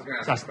thought? I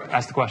was going to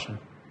ask the question.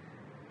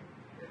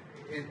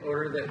 In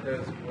order that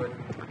those people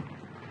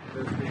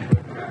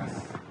would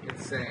pass,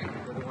 it's saying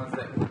the ones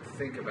that would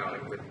think about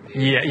it would be.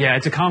 Yeah,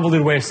 it's a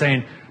convoluted way of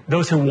saying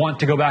those who want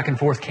to go back and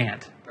forth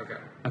can't.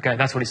 Okay,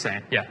 that's what he's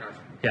saying. Yeah. Gotcha.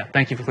 Yeah,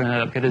 thank you for clearing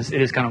that up. It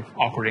is kind of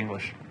awkward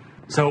English.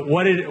 So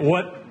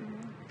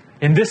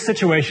in this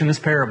situation, this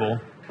parable,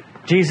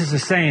 Jesus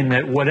is saying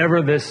that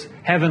whatever this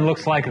heaven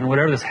looks like and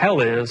whatever this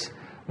hell is,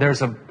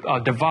 there's a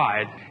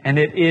divide. And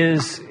it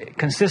is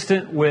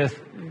consistent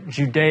with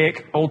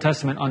Judaic Old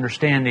Testament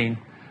understanding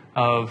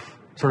of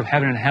sort of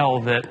heaven and hell,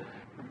 that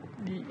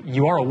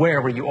you are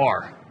aware where you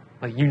are.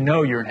 Like, you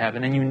know you're in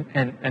heaven,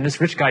 and this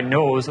rich guy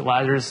knows that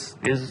Lazarus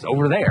is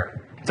over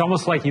there. It's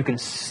almost like you can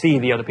see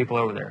the other people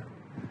over there.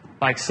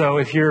 Like, so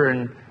if you're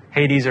in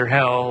Hades or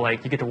hell,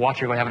 like, you get to watch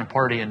everybody having a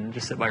party and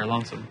just sit by your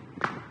lonesome.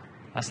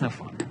 That's no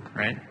fun,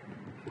 right?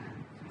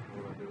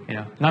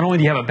 Not only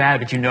do you have it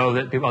bad, but you know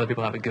that other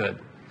people have it good.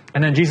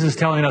 And then Jesus is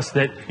telling us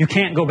that you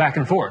can't go back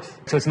and forth.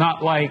 So it's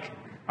not like,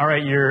 all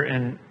right, you're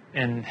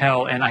in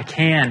hell and I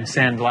can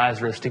send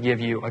Lazarus to give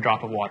you a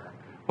drop of water.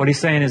 What he's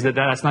saying is that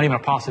that's not even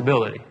a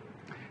possibility.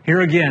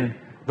 Here again,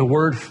 the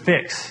word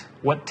fix.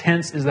 What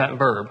tense is that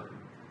verb?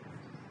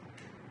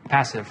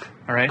 Passive,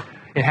 all right?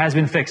 It has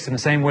been fixed in the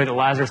same way that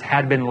Lazarus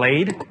had been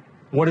laid.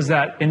 What does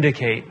that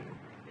indicate?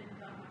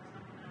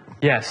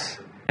 Yes.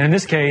 And in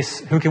this case,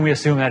 who can we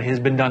assume that has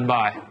been done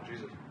by?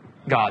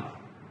 God.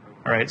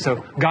 All right,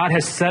 so God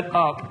has set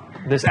up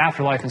this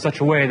afterlife in such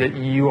a way that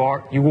you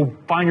will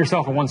find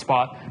yourself in one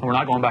spot, and we're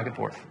not going back and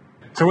forth.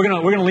 So we're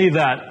gonna leave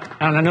that.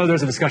 And I know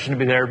there's a discussion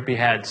to be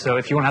had. So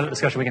if you want to have that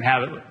discussion, we can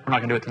have it. We're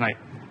not going to do it tonight.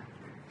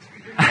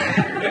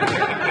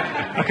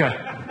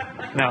 Okay.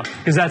 No,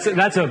 because that's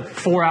a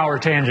 4-hour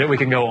tangent we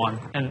can go on,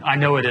 and I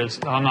know it is.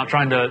 I'm not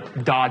trying to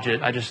dodge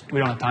it. We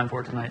don't have time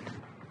for it tonight.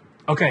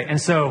 Okay,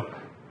 and so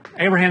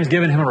Abraham's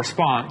given him a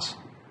response,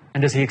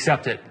 and does he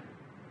accept it?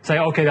 Say,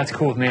 okay, that's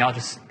cool with me. I'll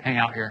just hang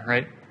out here,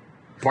 right?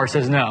 Bart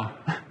says no.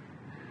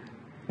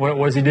 What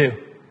does he do?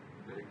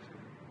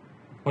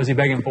 What is he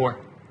begging for?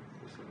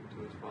 Listen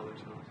to his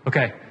father's house.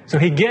 Okay, so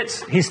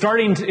it's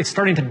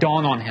starting to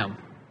dawn on him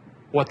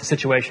what the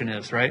situation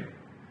is, right?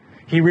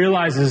 He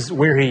realizes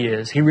where he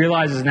is. He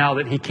realizes now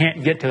that he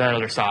can't get to that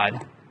other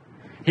side.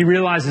 He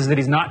realizes that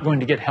he's not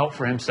going to get help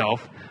for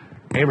himself.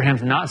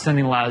 Abraham's not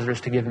sending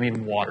Lazarus to give him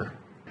even water.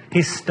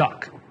 He's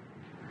stuck.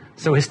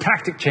 So his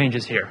tactic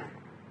changes here.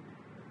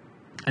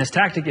 And his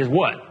tactic is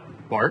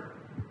what, Bart?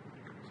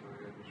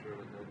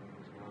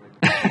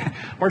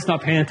 Bart's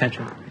not paying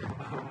attention.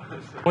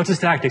 What's his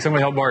tactic?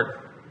 Somebody help Bart.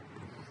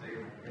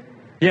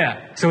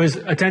 Yeah, so his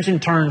attention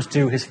turns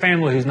to his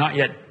family who's not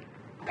yet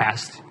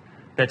passed,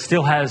 that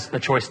still has a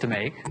choice to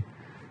make.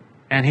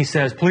 And he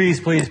says, please,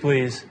 please,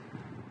 please,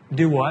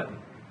 do what?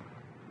 Let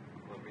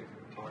me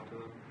talk to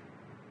them.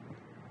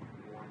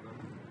 Warn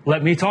them.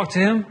 Let me talk to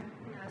him?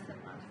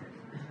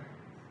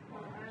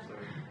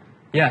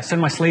 Yeah,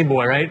 send my slave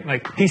boy, right?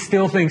 Like, he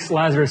still thinks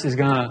Lazarus is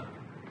going to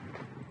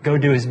go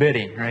do his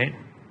bidding, right?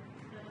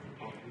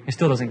 He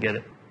still doesn't get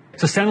it.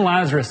 So send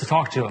Lazarus to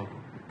talk to him.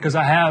 Because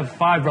I have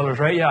 5 brothers,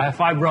 right? Yeah, I have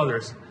 5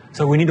 brothers.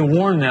 So we need to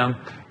warn them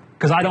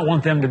because I don't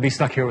want them to be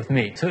stuck here with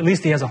me. So at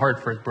least he has a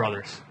heart for his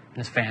brothers and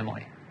his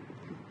family.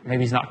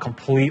 Maybe he's not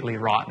completely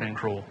rotten and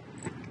cruel.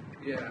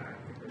 Yeah.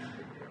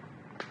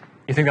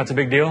 You think that's a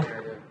big deal?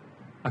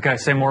 Okay,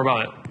 say more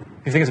about it.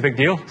 You think it's a big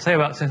deal? Say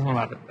something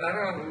about it. I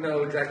don't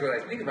know exactly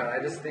what I think about it.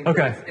 I just think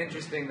Okay. that it's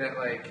interesting that,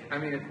 like, I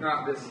mean, it's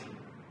not this.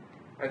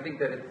 I think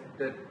that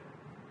that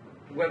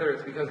whether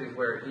it's because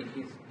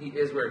he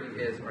is where he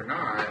is or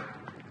not,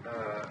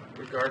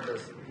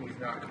 regardless, he's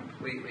not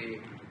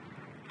completely.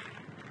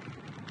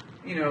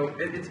 You know,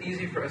 it's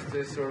easy for us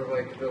to sort of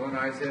like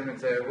villainize him and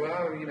say,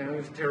 well, you know,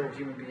 he's a terrible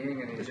human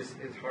being, and his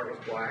heart was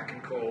black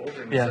and cold,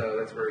 and so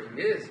that's where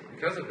he is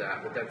because of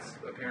that. But that's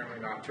apparently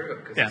not true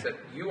because he said,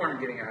 you aren't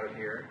getting out of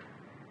here.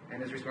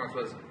 And his response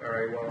was, all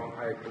right, well,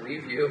 I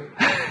believe you,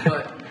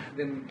 but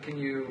then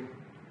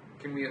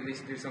can we at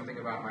least do something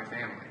about my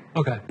family?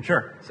 Okay,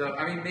 sure. So,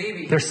 I mean,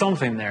 maybe... There's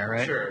something there,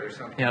 right? Sure, there's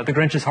something. Yeah, the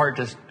Grinch's heart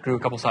just grew a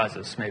couple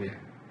sizes, maybe.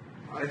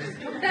 I think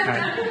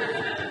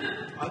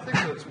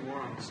that's more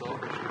on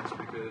selfishness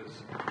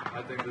because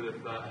I think that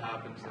if that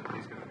happens, then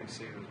he's going to be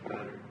seen as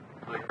better.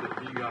 Like, that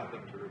he got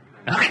them to repent.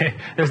 Okay,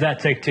 there's that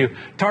take two.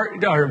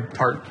 Bart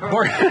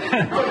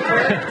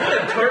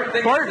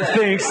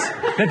thinks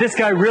that this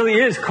guy really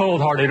is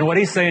cold-hearted, and what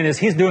he's saying is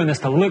he's doing this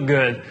to look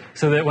good,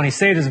 so that when he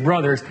saved his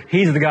brothers,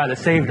 he's the guy that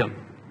saved them.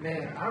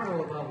 Man, I don't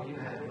know about what you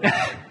had.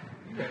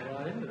 You got a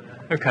lot into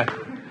that. Okay.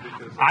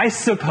 I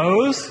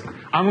suppose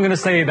I'm going to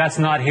say that's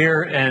not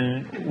here,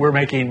 and we're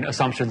making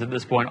assumptions at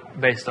this point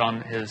based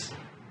on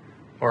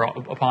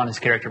upon his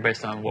character,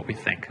 based on what we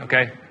think.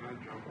 Okay. Can I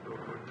jump real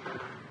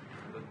quick?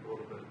 A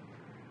little bit.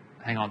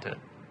 Hang on to it.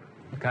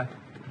 Okay.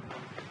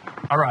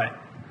 All right.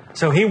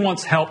 So he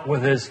wants help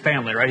with his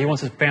family, right? He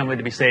wants his family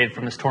to be saved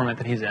from this torment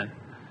that he's in.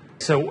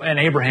 So, and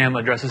Abraham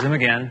addresses him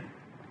again.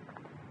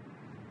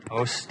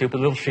 Oh, stupid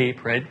little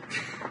sheep, right?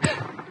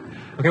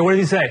 Okay, what does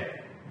he say?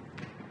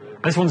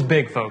 This one's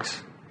big,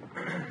 folks.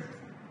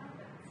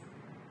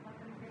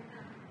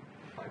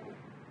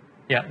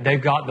 Yeah,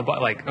 they've got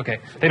okay,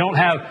 they don't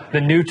have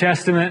the New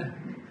Testament,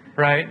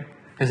 right?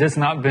 Because it's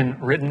not been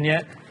written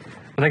yet.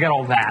 But they got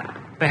all that.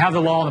 They have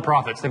the law and the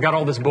prophets. They've got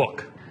all this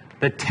book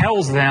that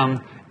tells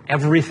them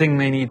everything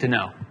they need to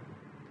know.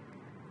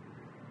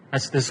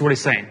 This is what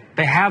he's saying.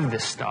 They have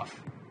this stuff.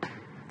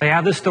 They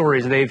have the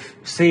stories. They've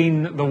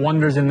seen the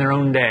wonders in their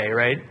own day,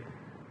 right?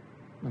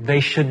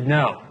 They should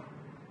know.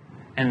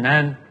 And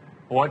then,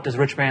 what does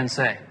rich man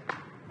say?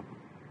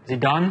 Is he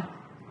done?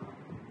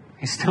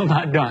 He's still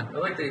not done. I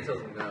like that he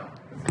tells him no.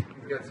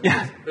 He's got some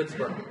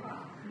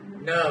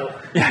chutzpah. No.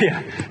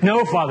 Yeah.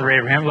 No, Father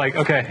Abraham. Like,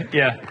 okay,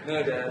 yeah.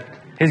 No, Dad.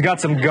 He's got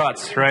some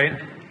guts,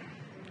 right?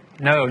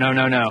 No.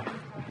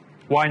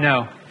 Why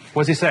no?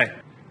 What's he say?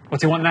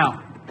 What's he want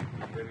now?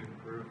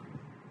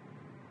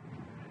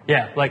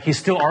 Yeah, like he's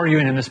still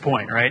arguing in this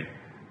point, right?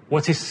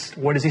 What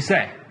does he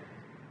say?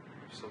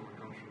 If someone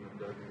comes from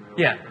the dead,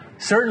 Yeah.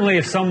 Certainly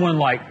if someone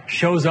like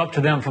shows up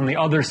to them from the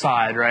other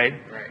side, right?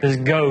 This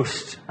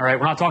ghost, all right?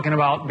 We're not talking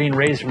about being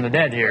raised from the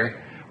dead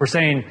here. We're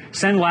saying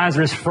send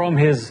Lazarus from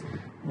his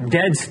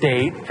dead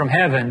state, from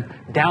heaven,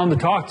 down to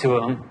talk to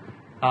him.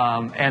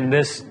 And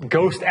this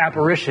ghost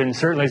apparition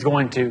certainly is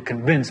going to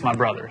convince my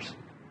brothers.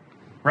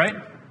 Right?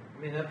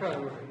 I mean, that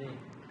probably would for me.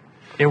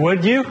 It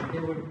would you?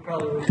 It would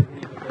probably would for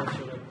me if I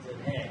showed up and said,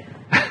 hey,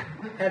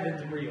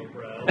 heaven's real,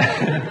 bro.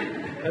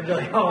 I'd be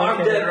like, oh,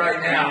 I'm dead right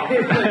now.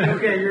 Like,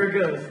 okay, you're a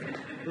ghost.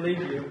 Believe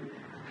you.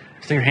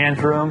 Stick your hand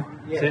through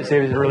him. Yeah. See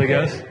if he's really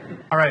ghost.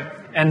 All right.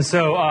 And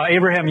so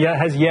Abraham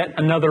has yet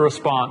another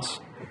response,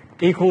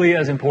 equally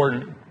as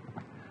important.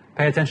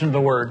 Pay attention to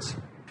the words.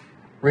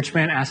 Rich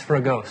man asked for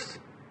a ghost.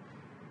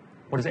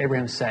 What does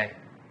Abraham say?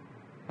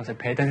 I said,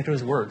 pay attention to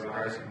his words.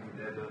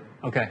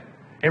 Okay.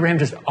 Abraham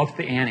just upped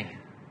the ante.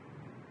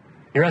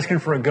 You're asking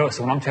for a ghost.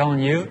 So what I'm telling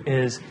you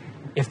is,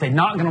 if they're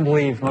not going to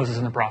believe Moses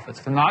and the prophets,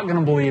 if they're not going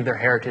to believe their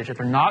heritage, if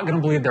they're not going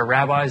to believe their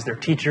rabbis, their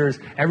teachers,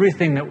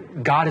 everything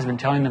that God has been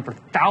telling them for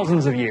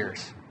thousands of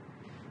years,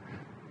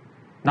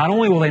 not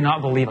only will they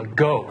not believe a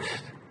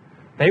ghost,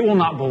 they will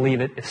not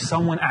believe it if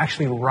someone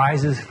actually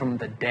rises from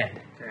the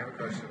dead. Okay, I have a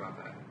question about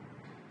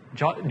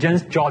that.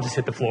 Jen's jaw just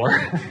hit the floor.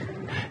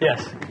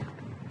 Yes.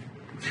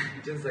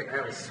 Jen's like, I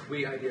have a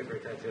sweet idea for a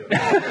tattoo.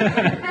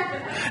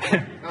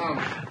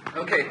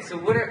 Okay, so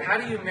how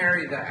do you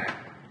marry that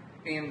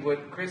and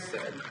what Chris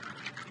said?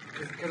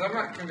 Because I'm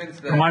not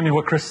convinced that... Remind me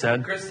what Chris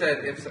said. Chris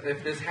said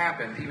if this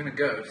happened, even a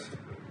ghost,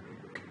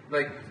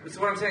 so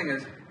what I'm saying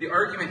is, the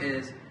argument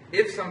is,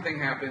 if something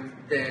happens,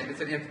 then it's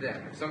an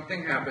if-then. If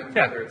something happens,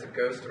 whether it's a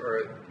ghost or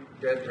a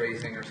dead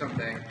raising or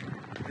something,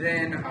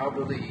 then I'll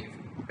believe.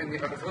 And the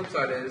flip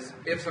side is,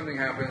 if something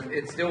happens,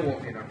 it still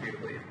won't be enough for you to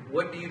believe.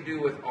 What do you do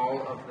with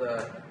all of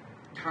the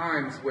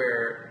times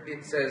where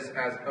it says,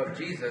 as of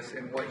Jesus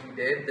and what he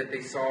did, that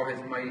they saw his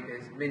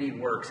many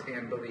works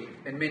and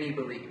believed, and many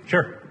believed?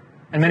 Sure.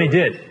 And many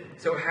did.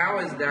 So how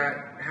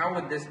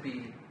would this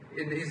be?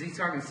 Is he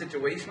talking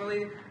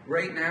situationally?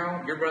 Right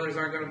now, your brothers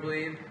aren't going to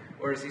believe?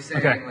 Or is he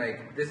saying,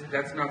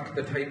 that's not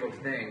the type of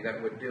thing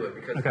that would do it?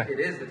 Because it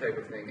is the type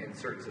of thing in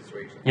certain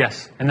situations.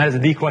 Yes, and that is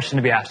the question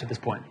to be asked at this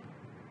point.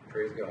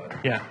 Praise God.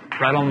 Yeah,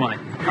 right on the money.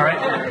 All right?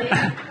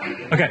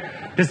 Okay.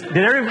 Did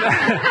everybody...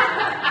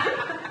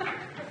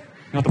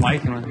 You want the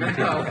mic?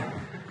 No.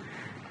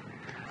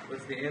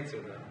 What's the answer,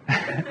 though?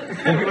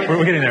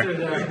 We're getting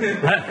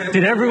there.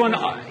 Did everyone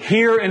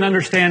hear and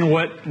understand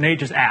what Nate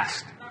just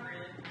asked?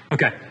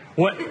 Okay.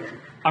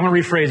 I'm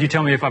going to rephrase. You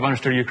tell me if I've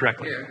understood you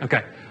correctly. Yeah.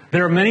 Okay.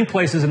 There are many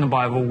places in the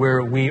Bible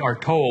where we are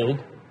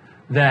told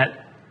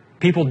that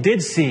people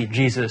did see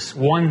Jesus,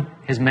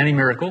 his many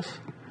miracles.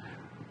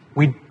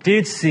 We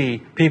did see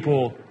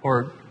people,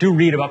 or do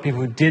read about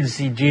people who did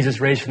see Jesus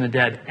raised from the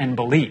dead and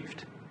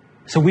believed.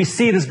 So we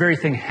see this very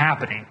thing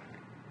happening.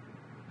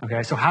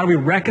 Okay, so how do we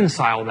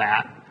reconcile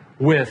that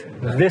with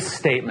this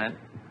statement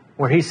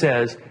where he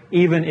says,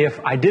 even if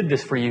I did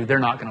this for you, they're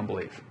not going to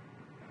believe?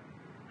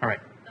 All right.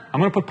 I'm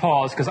going to put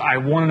pause because I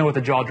want to know what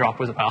the jaw drop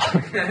was about.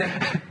 You said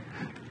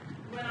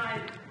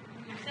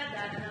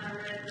that, and then I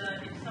read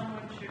if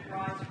someone should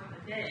rise from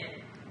the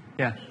dead.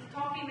 Yeah. He's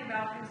talking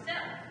about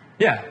himself.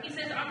 Yeah. He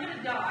says, I'm going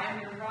to die, I'm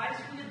going to rise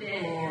from the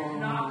dead, and you're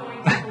not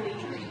going to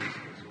believe me.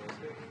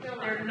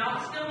 They're still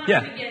not going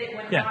to get it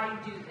when I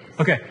do this.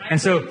 Okay,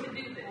 and so... I'm going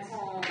to do this.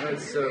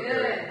 That's so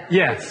good.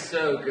 Yeah. That's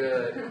so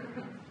good.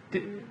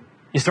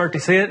 You start to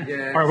see it? Yes.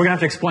 All right, we're going to have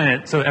to explain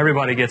it so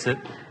everybody gets it.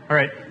 All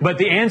right, but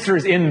the answer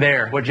is in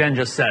there, what Jen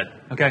just said.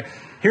 Okay,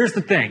 here's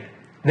the thing.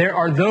 There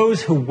are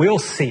those who will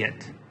see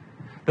it.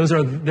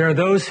 There are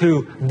those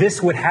who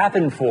this would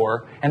happen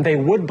for, and they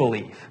would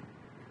believe.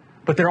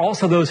 But there are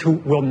also those who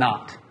will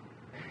not.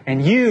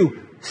 And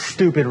you,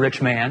 stupid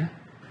rich man,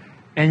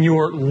 and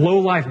your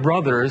low-life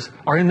brothers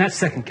are in that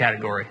second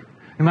category.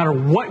 No matter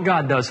what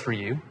God does for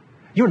you,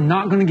 you're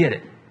not going to get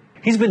it.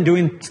 He's been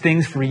doing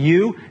things for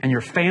you and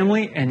your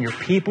family and your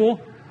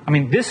people. I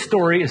mean, this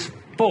book is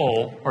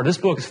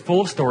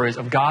full of stories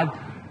of God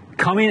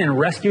coming and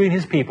rescuing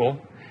his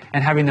people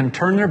and having them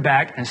turn their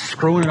back and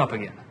screwing it up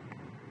again.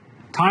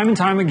 Time and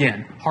time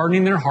again,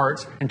 hardening their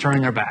hearts and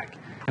turning their back.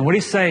 And what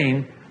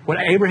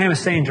Abraham is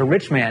saying to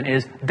rich man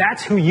is,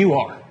 that's who you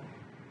are.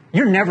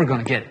 You're never going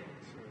to get it.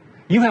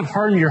 You have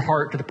hardened your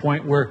heart to the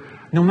point where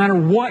no matter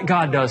what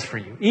God does for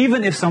you,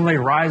 even if somebody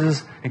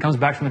rises and comes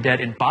back from the dead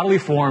in bodily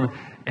form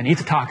and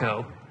eats a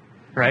taco,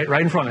 right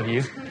in front of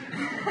you.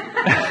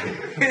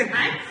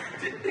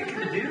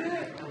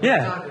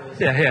 Yeah.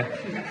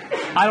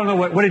 I don't know,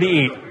 what did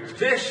he eat?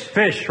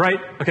 Fish, right?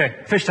 Okay,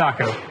 fish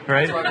taco,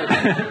 right?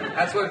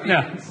 That's what it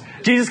means.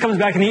 Yeah. Jesus comes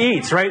back and he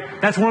eats,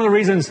 right? That's one of the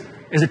reasons,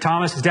 is it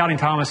Thomas, is doubting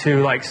Thomas,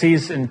 who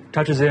sees and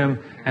touches him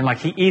and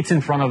he eats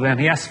in front of them.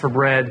 He asks for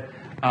bread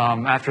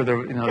after the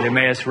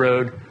Emmaus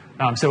road.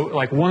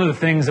 So one of the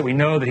things that we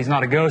know that he's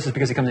not a ghost is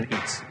because he comes and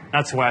eats.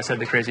 That's why I said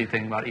the crazy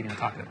thing about eating a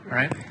taco,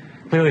 right?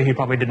 Clearly he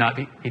probably did not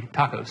eat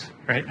tacos,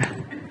 right?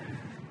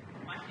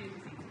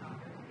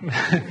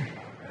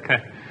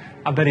 Okay.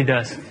 I bet he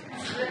does.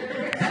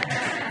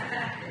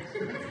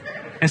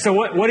 And so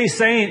what he's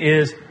saying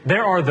is,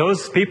 there are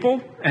those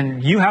people,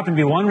 and you happen to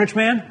be one, rich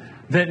man,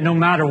 that no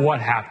matter what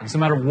happens, no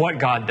matter what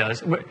God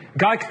does,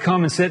 God could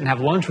come and sit and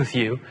have lunch with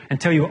you and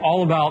tell you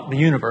all about the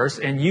universe,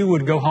 and you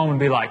would go home and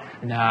be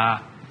like, nah,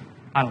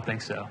 I don't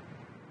think so.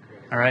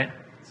 All right?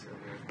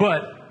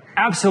 But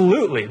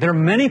absolutely, there are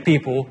many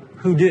people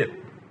who do.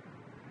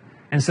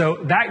 And so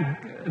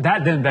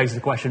that then begs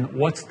the question,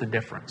 what's the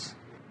difference?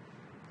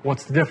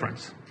 What's the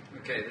difference?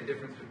 Okay, the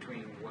difference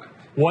between what?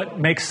 What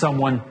makes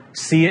someone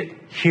see it,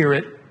 hear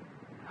it?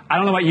 I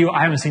don't know about you,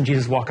 I haven't seen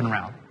Jesus walking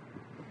around.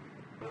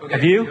 Okay.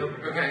 Have you?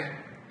 Okay.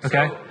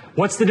 Okay. So,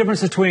 what's the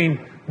difference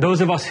between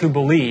those of us who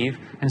believe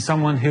and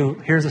someone who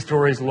hears the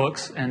stories,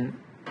 looks, and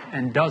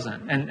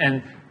doesn't?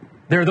 And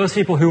there are those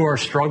people who are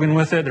struggling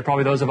with it. There are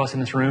probably those of us in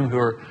this room who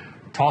are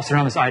tossing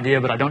around this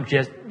idea, but I don't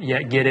just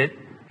yet get it.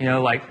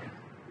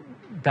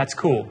 That's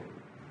cool.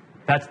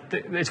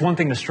 It's one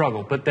thing to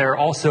struggle, but there are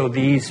also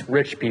these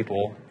rich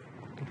people,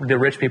 the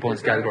rich people in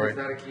this category. Is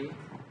that a key?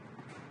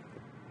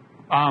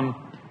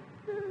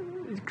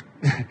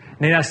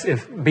 Nate asked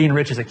if being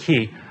rich is a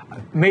key.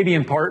 Maybe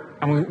in part.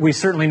 I mean, we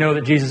certainly know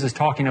that Jesus is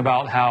talking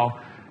about how,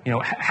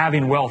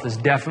 having wealth is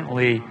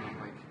definitely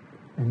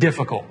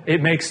difficult.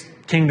 It makes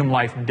kingdom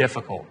life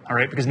difficult, all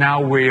right? Because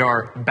now we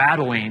are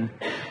battling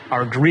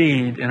our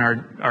greed and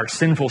our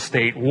sinful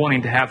state,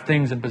 wanting to have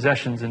things and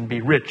possessions and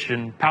be rich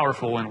and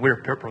powerful and wear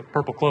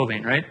purple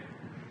clothing, right?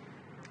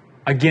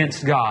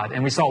 Against God.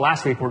 And we saw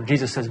last week where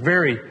Jesus says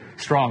very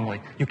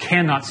strongly, you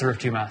cannot serve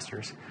two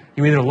masters.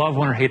 You either love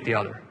one or hate the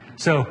other.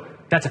 So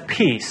that's a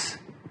piece.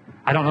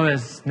 I don't know that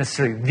it's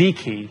necessarily the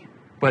key,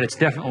 but it's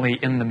definitely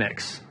in the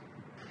mix.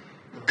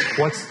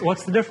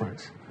 What's the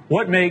difference?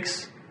 What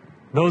makes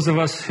those of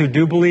us who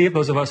do believe,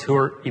 those of us who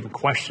are even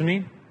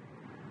questioning,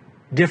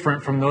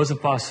 different from those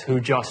of us who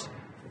just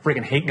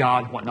freaking hate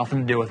God, want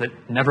nothing to do with it,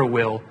 never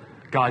will?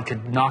 God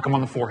could knock them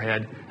on the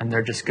forehead and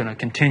they're just going to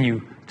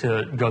continue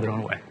to go their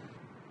own way.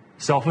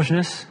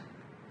 Selfishness?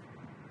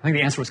 I think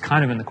the answer was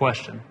kind of in the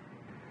question.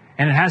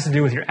 And it has to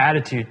do with your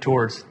attitude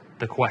towards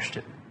the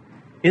question.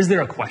 Is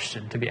there a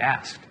question to be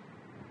asked?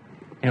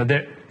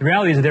 The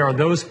reality is there are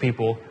those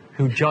people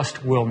who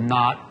just will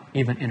not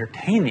even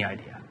entertain the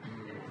idea.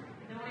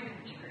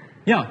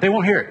 Yeah, they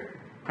won't hear it.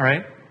 All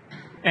right?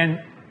 And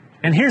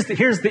here's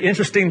the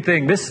interesting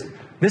thing.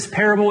 This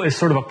parable is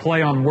sort of a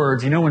play on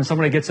words. When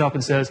somebody gets up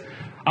and says,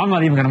 I'm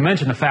not even going to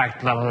mention the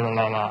fact, blah, blah, blah,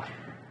 blah, blah,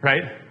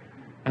 right?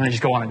 And they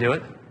just go on and do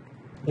it.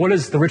 What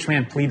does the rich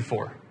man plead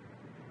for?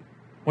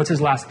 What's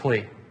his last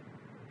plea?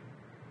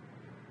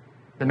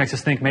 That makes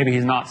us think maybe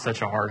he's not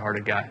such a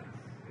hard-hearted guy.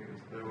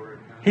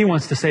 He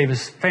wants to save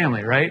his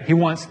family, right? He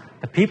wants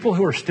the people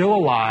who are still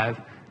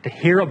alive to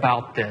hear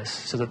about this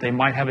so that they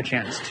might have a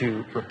chance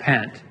to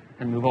repent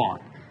and move on.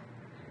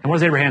 And what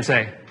does Abraham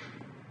say?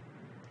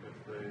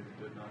 If they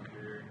did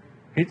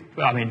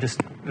not hear. Just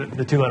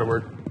the two-letter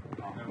word.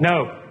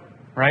 No,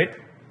 right?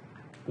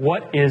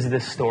 What is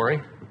this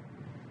story?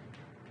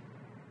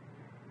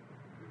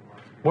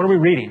 What are we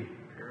reading?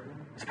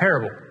 It's a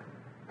parable.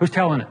 Who's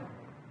telling it?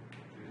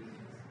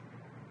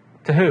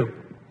 To who?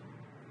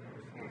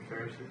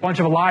 A bunch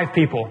of alive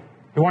people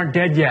who aren't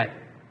dead yet,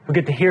 who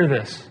get to hear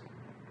this.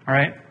 All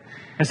right?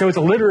 And so it's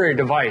a literary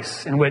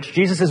device in which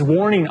Jesus is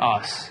warning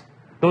us,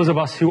 those of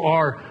us who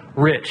are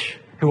rich,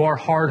 who are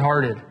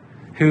hard-hearted,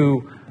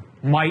 who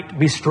might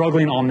be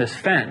struggling on this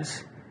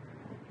fence.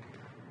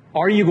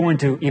 Are you going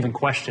to even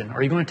question?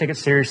 Are you going to take it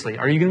seriously?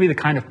 Are you going to be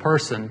the kind of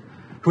person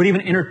who would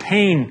even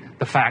entertain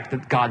the fact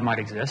that God might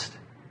exist?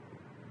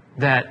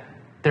 That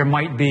there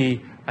might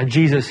be a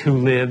Jesus who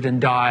lived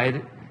and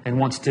died and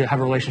wants to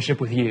have a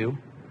relationship with you?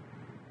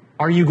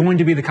 Are you going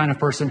to be the kind of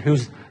person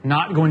who's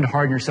not going to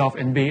harden yourself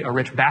and be a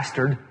rich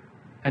bastard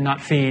and not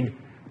feed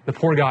the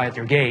poor guy at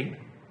your gate?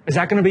 Is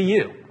that going to be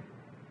you?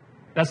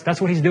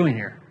 That's what he's doing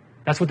here.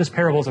 That's what this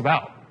parable is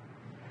about.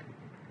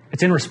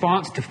 It's in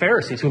response to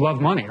Pharisees who love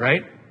money,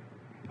 right?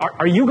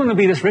 Are you going to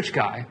be this rich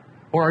guy?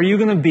 Or are you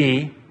going to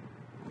be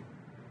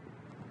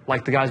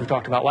like the guys we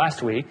talked about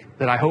last week,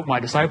 that I hope my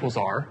disciples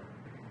are?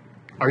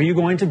 Are you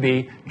going to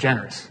be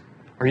generous?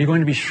 Are you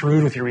going to be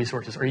shrewd with your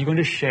resources? Are you going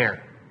to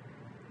share?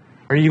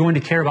 Are you going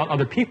to care about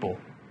other people?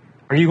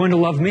 Are you going to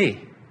love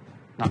me?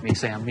 Not me,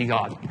 Sam. Me,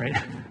 God, right?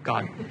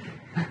 God.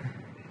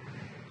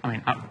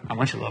 I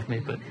want you to love me,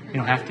 but you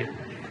don't have to.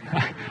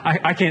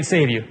 I can't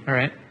save you, all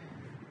right?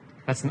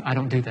 I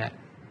don't do that.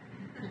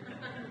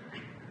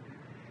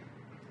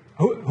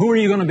 Who are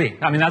you going to be?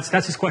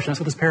 That's his question. That's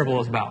what this parable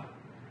is about.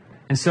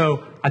 And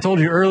so I told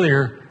you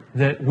earlier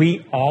that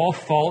we all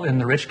fall in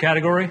the rich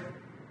category.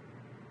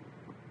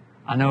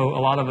 I know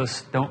a lot of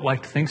us don't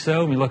like to think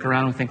so. We look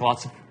around and think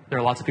there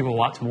are lots of people,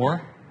 lots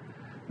more.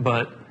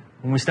 But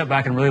when we step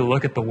back and really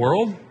look at the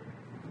world,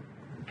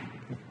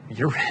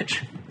 you're rich.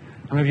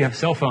 How many of you have a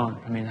cell phone?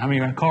 How many of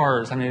you have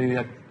cars? How many of you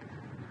have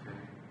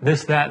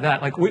this,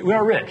 that? Like, we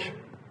are rich.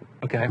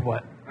 Okay,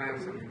 what? I have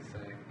something to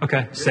say.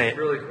 Okay, say it.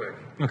 Really quick.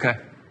 Okay.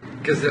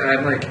 Because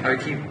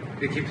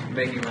it keeps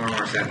making more and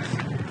more sense.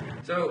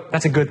 So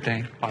that's a good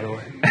thing, by the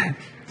way.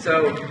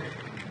 So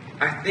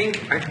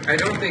I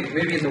don't think,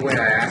 maybe in the way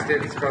I asked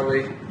it, it's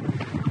probably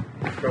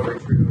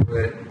true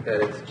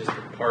that it's just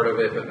a part of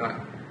it, but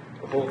not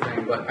the whole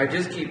thing. But I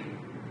just keep,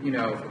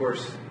 of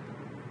course,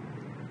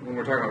 when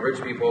we're talking about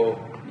rich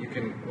people,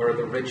 or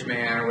the rich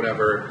man or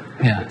whatever.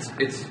 Yeah.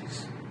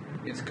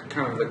 It's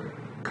kind of the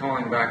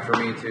calling back for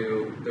me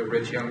to the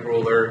rich young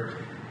ruler,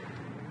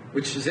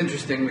 which is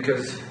interesting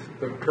because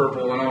the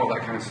purple and all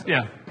that kind of stuff.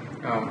 Yeah.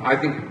 I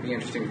think it'd be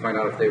interesting to find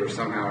out if they were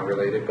somehow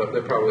related, but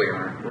they probably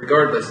aren't.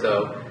 Regardless,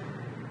 though,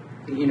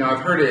 I've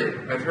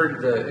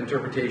heard the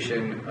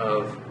interpretation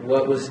of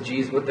what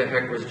the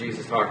heck was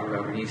Jesus talking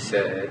about when he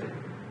said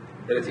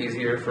that it's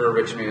easier for a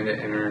rich man to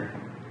enter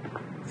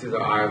through the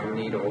eye of a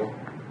needle.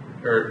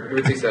 Or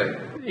what did he say?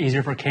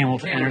 Easier for a camel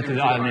to enter through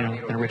the eye of a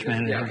needle than a rich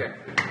man. Yeah, okay.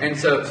 And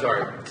so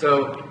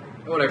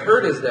what I've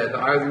heard is that the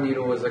eye of the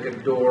needle was like a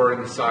door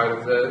in the side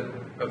of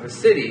the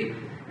city.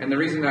 And the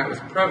reason that was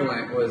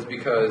prevalent was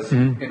because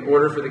in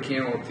order for the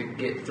camel to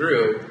get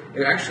through,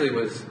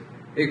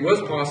 it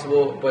was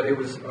possible, but it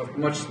was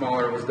much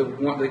smaller. It was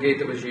the gate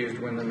that was used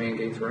when the main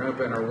gates were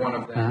open, or one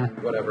of them,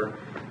 whatever.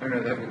 I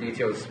don't know the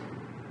details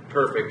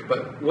perfect.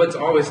 But what's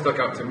always stuck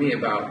out to me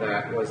about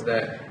that was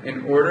that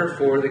in order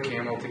for the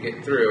camel to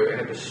get through, it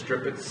had to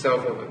strip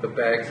itself of the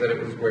bags that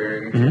it was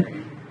wearing and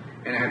carrying.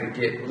 And it had to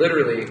get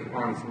literally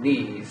on its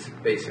knees,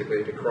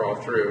 basically, to crawl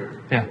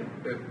through. Yeah.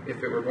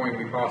 If it were going to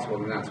be possible,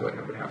 then that's what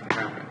would have to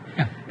happen.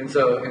 Yeah. And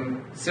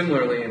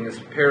similarly in this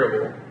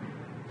parable,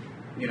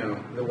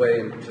 the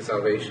way to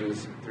salvation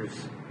is through,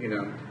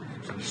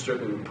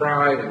 stripping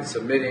pride and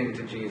submitting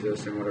to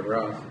Jesus and whatever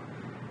else.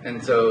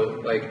 And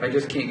so, I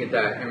just can't get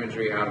that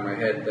imagery out of my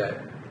head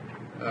that,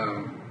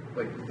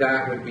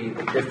 that would be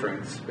the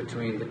difference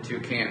between the two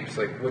camps.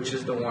 Which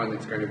is the one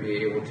that's going to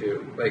be able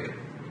to,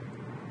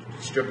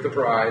 strip the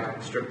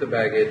pride, strip the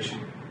baggage,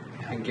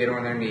 and get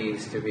on their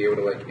knees to be able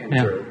to,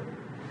 enter.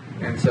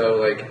 Yeah. And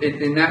so,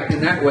 in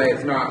that way,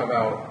 it's not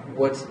about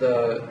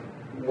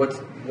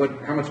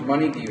how much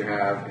money do you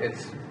have.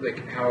 It's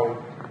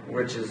how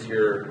rich is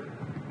your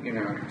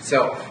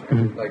self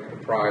and the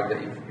pride that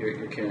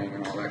you're carrying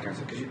and all that kind of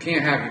stuff. Because you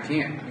can't.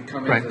 You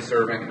come in as a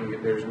servant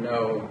and there's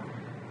no,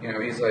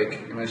 he's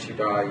unless you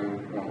die,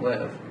 you won't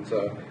live. And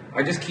so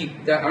I just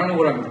keep that. I don't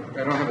know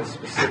I don't have a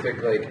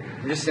specific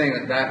I'm just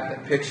saying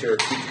that picture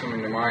keeps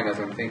coming to mind as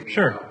I'm thinking.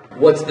 Sure. About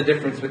what's the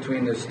difference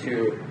between those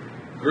two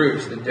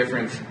groups? The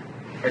difference.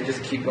 I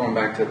just keep going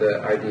back to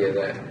the idea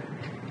that,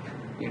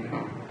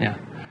 Yeah.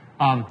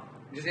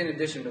 Just in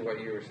addition to what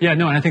you were saying. Yeah,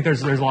 no, and I think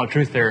there's a lot of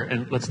truth there,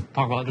 and let's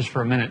talk about it just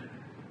for a minute.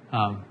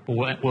 But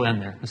we'll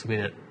end there. This will be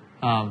it.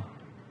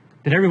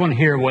 Did everyone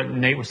hear what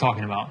Nate was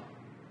talking about?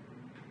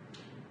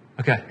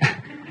 Okay.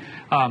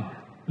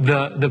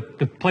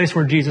 The place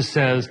where Jesus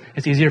says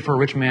it's easier for a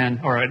rich man,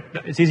 or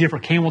it's easier for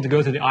a camel to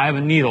go through the eye of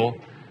a needle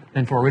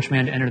than for a rich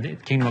man to enter the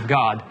kingdom of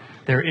God.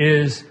 There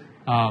is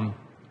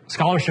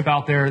scholarship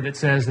out there that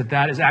says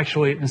that is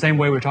actually, in the same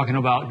way we're talking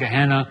about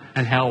Gehenna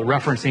and hell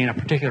referencing a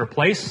particular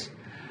place,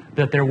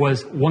 that there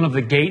was one of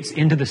the gates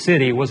into the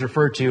city was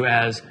referred to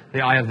as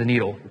the eye of the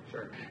needle.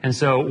 Sure. And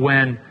so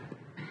when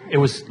it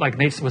was, like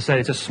Nate was said,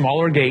 it's a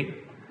smaller gate,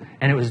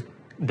 and it was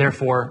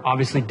therefore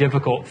obviously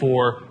difficult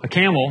for a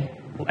camel,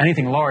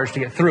 anything large, to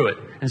get through it.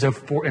 And so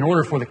in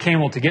order for the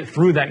camel to get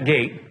through that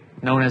gate,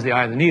 known as the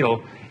eye of the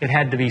needle, it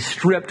had to be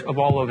stripped of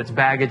all of its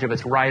baggage, of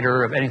its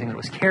rider, of anything that it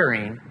was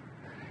carrying.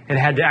 It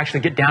had to actually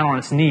get down on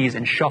its knees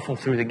and shuffle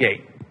through the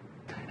gate.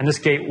 And this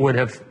gate would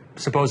have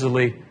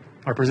supposedly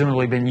or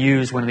presumably been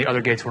used when the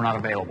other gates were not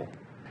available.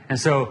 And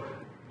so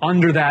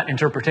under that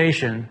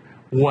interpretation,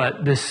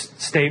 what this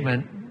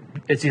statement,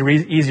 it's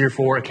easier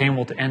for a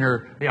camel to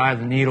enter the eye of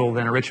the needle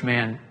than a rich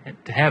man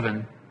to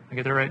heaven. I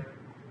get that right?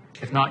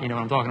 If not, you know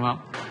what I'm talking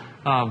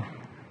about.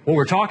 What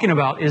we're talking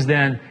about is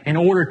then, in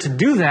order to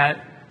do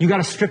that, you got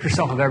to strip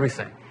yourself of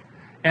everything.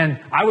 And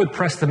I would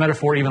press the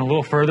metaphor even a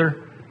little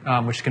further,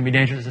 which can be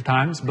dangerous at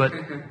times. But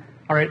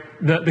all right,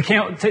 the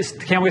camel gets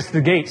to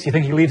the gates. You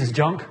think he leaves his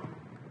junk?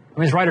 I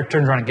mean, his rider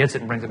turns around and gets it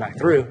and brings it back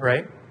through,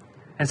 right?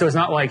 And so it's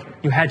not like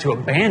you had to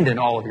abandon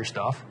all of your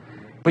stuff,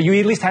 but you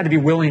at least had to be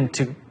willing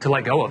to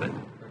let go of it.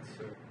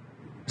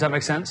 Does that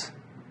make sense?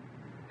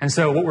 And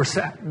so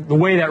the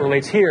way that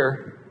relates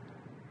here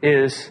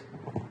is,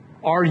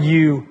 are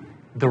you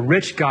the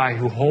rich guy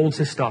who holds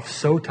his stuff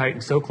so tight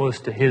and so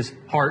close to his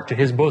heart, to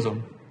his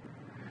bosom,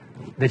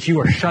 that you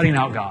are shutting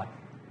out God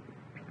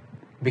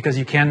because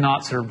you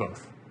cannot serve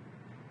both?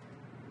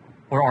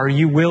 Or are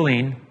you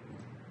willing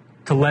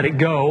to let it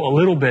go a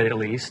little bit, at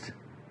least,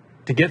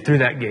 to get through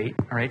that gate,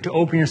 all right, to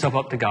open yourself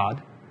up to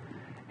God?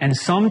 And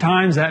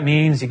sometimes that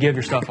means you give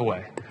your stuff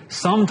away.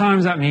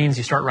 Sometimes that means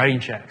you start writing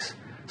checks.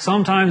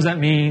 Sometimes that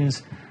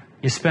means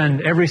you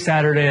spend every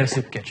Saturday at a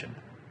soup kitchen.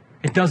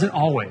 It doesn't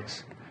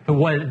always. But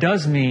what it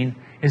does mean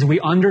is we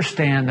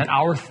understand that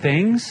our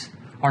things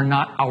are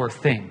not our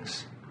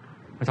things.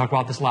 We talked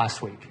about this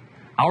last week.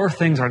 Our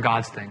things are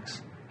God's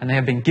things, and they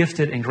have been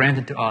gifted and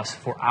granted to us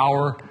for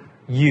our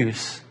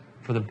use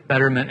for the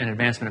betterment and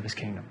advancement of His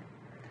kingdom.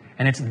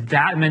 And it's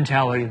that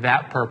mentality,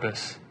 that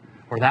purpose,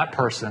 or that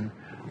person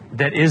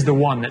that is the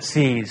one that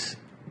sees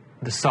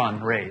the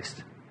Son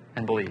raised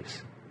and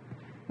believes,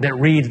 that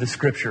reads the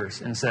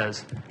Scriptures and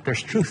says,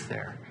 there's truth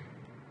there.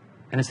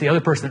 And it's the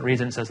other person that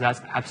reads it and says, that's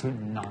absolute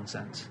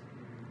nonsense.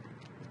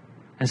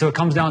 And so it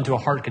comes down to a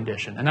heart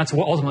condition. And that's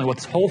ultimately what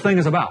this whole thing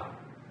is about.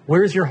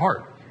 Where's your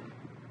heart?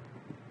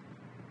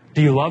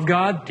 Do you love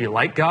God? Do you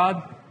like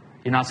God?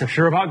 You're not so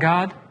sure about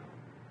God?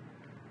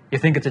 You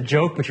think it's a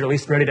joke, but you're at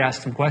least ready to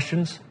ask some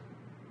questions?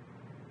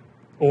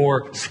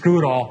 Or, screw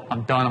it all,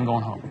 I'm done, I'm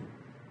going home.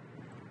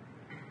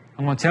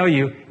 I'm going to tell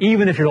you,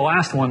 even if you're the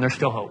last one, there's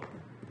still hope.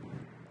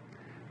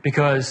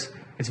 Because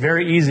it's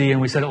very easy,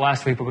 and we said it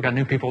last week, but we've got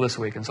new people this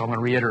week, and so I'm going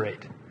to reiterate.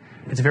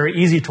 It's very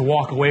easy to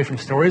walk away from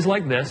stories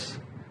like this,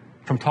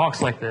 from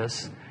talks like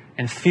this,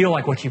 and feel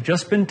like what you've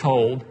just been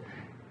told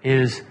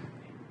is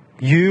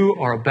you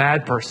are a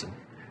bad person.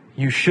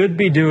 You should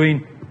be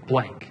doing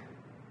blank.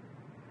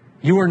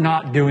 You are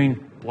not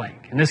doing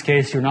blank. In this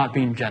case, you're not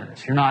being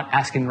generous. You're not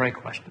asking the right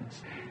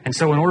questions. And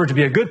so in order to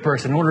be a good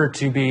person, in order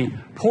to be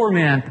poor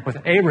man with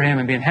Abraham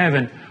and be in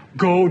heaven,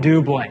 go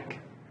do blank.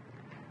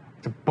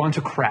 It's a bunch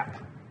of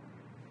crap.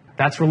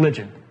 That's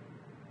religion.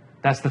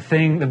 That's the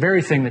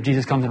very thing that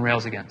Jesus comes and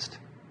rails against.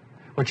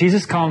 What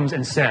Jesus comes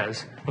and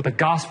says, what the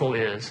gospel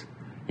is,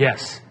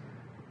 yes,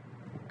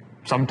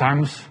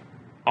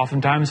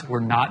 oftentimes, we're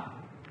not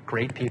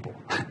great people.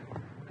 All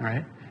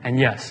right? And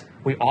yes,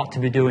 we ought to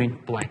be doing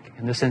blank.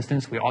 In this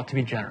instance, we ought to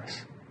be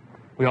generous.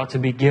 We ought to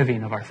be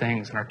giving of our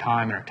things and our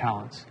time and our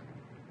talents.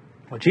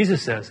 What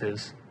Jesus says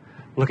is,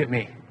 look at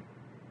me.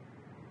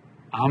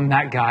 I'm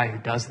that guy who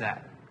does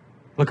that.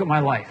 Look at my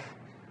life.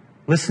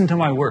 Listen to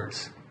my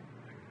words.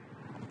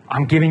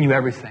 I'm giving you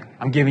everything.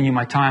 I'm giving you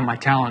my time, my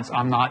talents.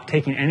 I'm not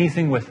taking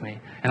anything with me,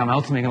 and I'm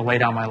ultimately going to lay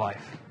down my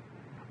life.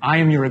 I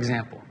am your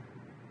example,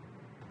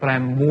 but I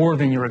am more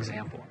than your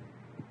example.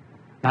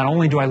 Not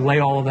only do I lay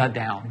all of that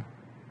down,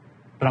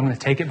 but I'm going to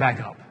take it back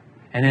up.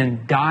 And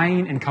in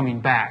dying and coming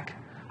back,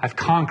 I've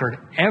conquered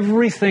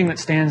everything that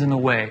stands in the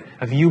way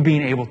of you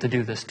being able to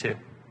do this too.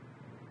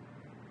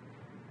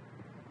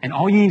 And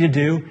all you need to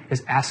do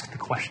is ask the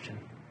question.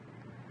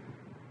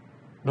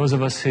 Those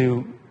of us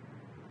who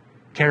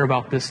care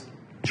about this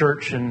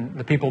church and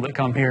the people that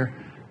come here,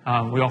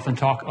 we often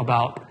talk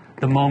about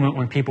the moment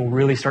when people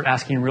really start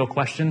asking real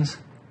questions.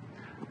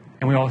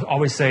 And we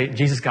always say,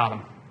 Jesus got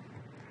them.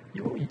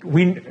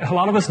 A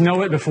lot of us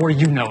know it before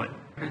you know it.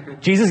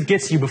 Jesus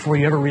gets you before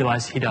you ever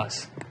realize he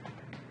does.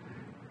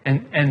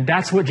 And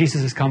that's what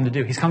Jesus has come to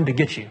do. He's come to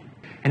get you.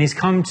 And he's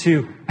come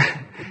to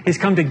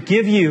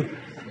give you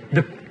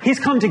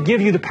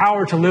the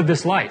power to live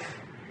this life.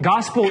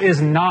 Gospel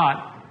is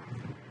not,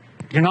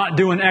 you're not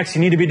doing X,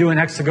 you need to be doing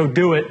X, so go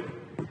do it.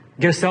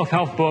 Get a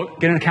self-help book,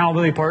 get an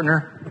accountability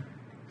partner.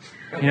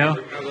 You know?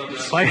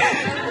 Like,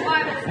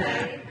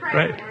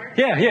 right?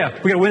 Yeah.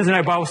 We got a Wednesday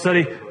night Bible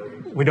study.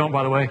 We don't,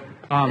 by the way.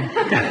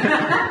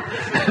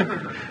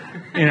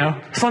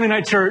 Sunday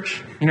night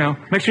church,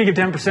 make sure you give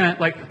 10%.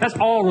 Like, that's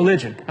all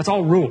religion. That's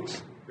all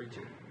rules.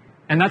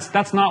 And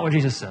that's not what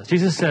Jesus says.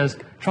 Jesus says,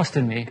 trust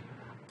in me.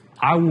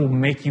 I will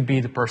make you be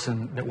the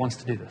person that wants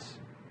to do this.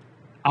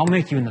 I'll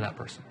make you into that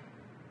person.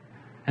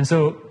 And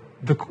so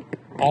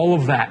all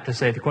of that to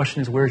say, the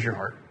question is, where's your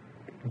heart?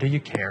 Do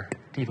you care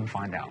to even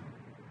find out?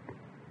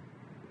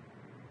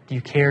 Do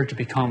you care to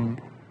become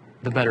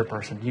the better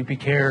person? Do you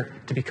care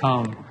to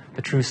become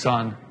the true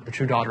son, the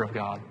true daughter of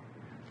God?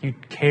 Do you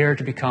care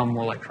to become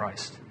more like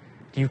Christ?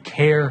 Do you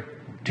care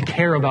to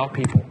care about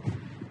people?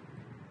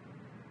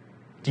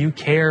 Do you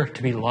care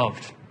to be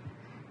loved?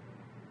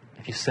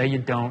 If you say you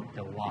don't,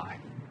 you'll lie.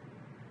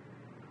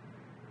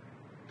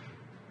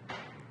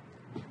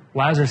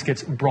 Lazarus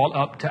gets brought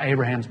up to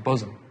Abraham's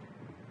bosom.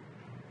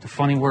 It's a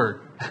funny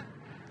word,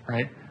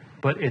 right?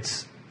 But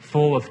it's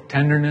full of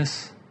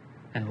tenderness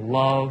and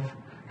love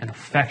and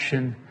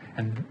affection,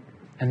 and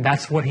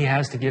that's what he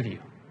has to give you.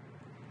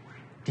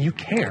 Do you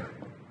care?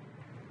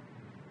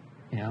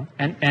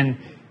 And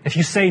if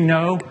you say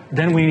no,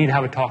 then we need to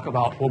have a talk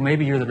about, well,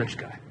 maybe you're the rich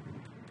guy.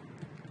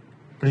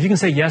 But if you can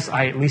say, yes,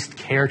 I at least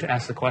care to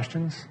ask the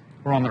questions,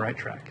 we're on the right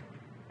track.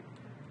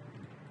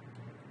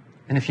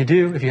 And if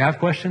you have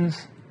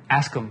questions,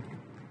 ask them.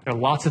 There are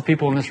lots of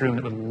people in this room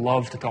that would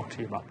love to talk to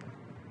you about them.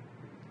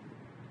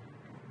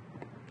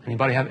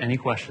 Anybody have any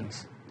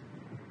questions?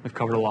 We've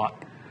covered a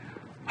lot.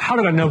 How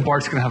did I know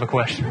Bart's going to have a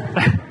question?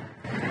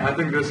 I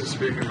think this is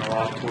speaking a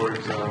lot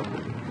towards,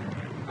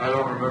 I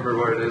don't remember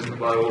where it is in the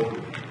Bible,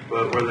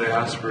 but where they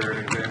ask for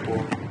an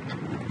example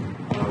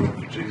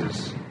of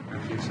Jesus,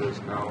 and he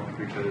says no,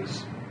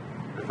 because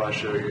if I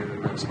show you,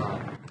 then that's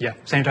not. Yeah,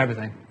 same type of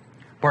thing.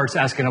 Bart's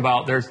asking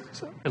about, there's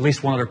at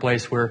least one other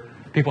place where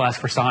people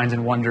ask for signs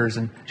and wonders,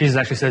 and Jesus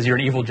actually says you're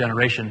an evil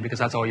generation because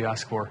that's all you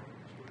ask for.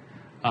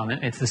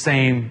 It's the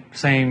same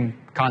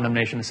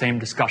condemnation, the same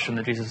discussion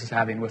that Jesus is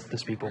having with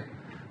this people.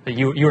 That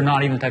you are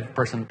not even the type of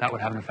person that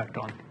would have an effect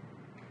on.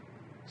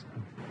 So.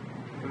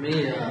 For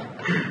me, it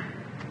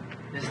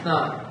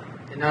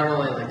not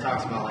only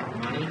talks about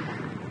money.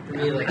 For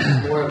me,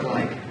 it's more of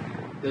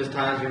those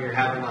times when you're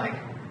having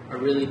a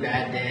really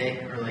bad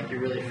day, or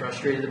you're really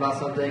frustrated about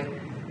something,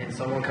 and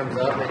someone comes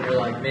up and you're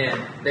like, man,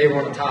 they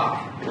want to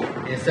talk.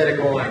 And instead of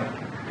going,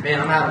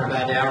 man, I'm having a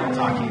bad day, I don't want to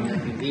talk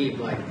to you, be deep,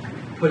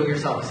 putting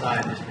yourself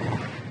aside and just being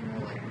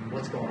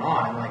what's going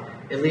on?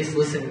 And at least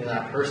listening to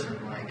that person,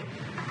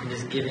 and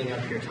just giving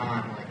up your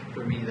time.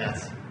 For me,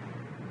 that's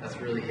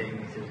really hitting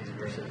me through these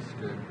verses.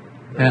 Good.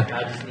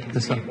 I just need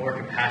to be more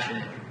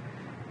compassionate,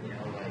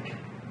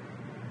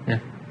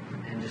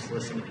 and just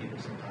listen to people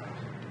sometimes.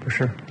 For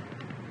sure.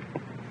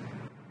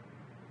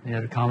 Any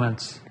other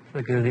comments for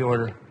the good of the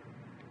order?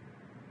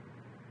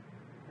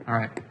 All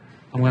right.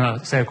 I'm going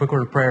to say a quick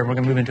word of prayer, and we're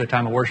going to move into a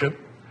time of worship.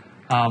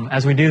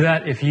 As we do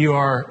that, if you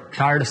are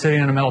tired of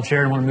sitting in a metal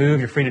chair and want to move,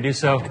 you're free to do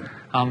so.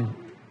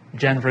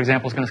 Jen, for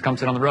example, is going to come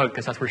sit on the rug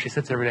because that's where she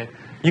sits every day.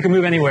 You can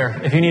move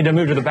anywhere. If you need to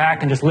move to the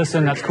back and just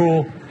listen, that's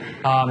cool.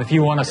 If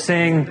you want to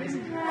sing,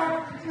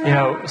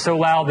 so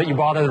loud that you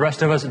bother the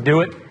rest of us,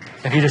 do it.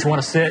 If you just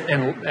want to sit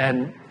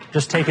and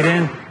just take it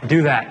in,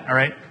 do that, all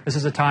right? This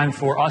is a time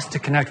for us to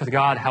connect with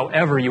God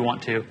however you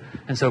want to.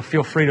 And so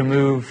feel free to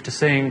move, to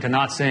sing, to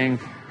not sing,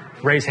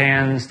 raise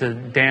hands, to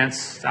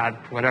dance,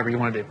 whatever you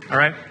want to do, all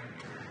right?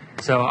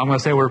 So I'm going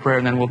to say a word of prayer,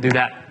 and then we'll do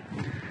that.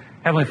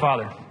 Heavenly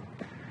Father,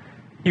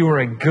 you are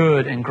a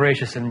good and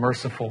gracious and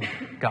merciful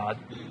God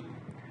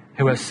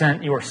who has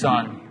sent your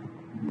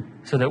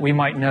Son so that we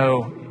might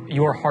know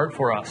your heart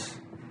for us.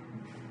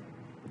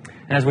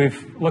 And as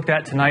we've looked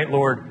at tonight,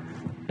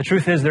 Lord, the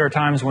truth is there are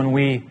times when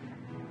we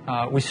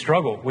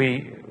struggle,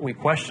 we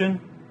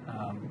question,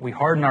 we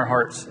harden our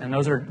hearts, and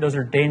those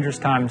are dangerous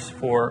times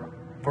for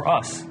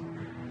us.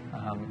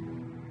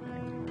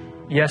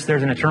 Yes,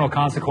 there's an eternal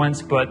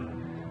consequence, but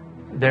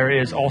there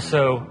is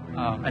also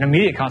an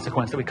immediate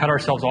consequence that we cut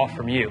ourselves off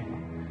from you,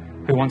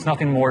 who wants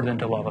nothing more than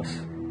to love us.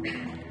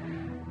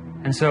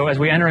 And so as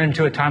we enter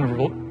into a time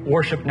of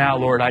worship now,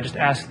 Lord, I just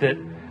ask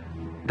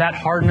that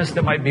hardness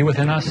that might be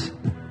within us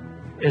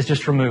is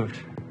just removed.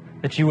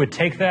 That you would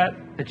take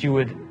that you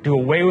would do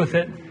away with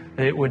it,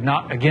 that it would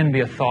not again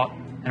be a thought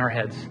in our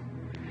heads.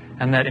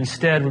 And that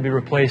instead would be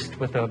replaced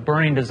with a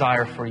burning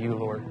desire for you,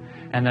 Lord.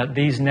 And that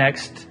these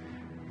next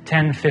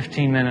 10,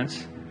 15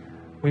 minutes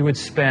we would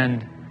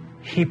spend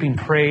heaping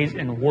praise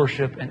and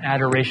worship and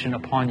adoration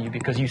upon you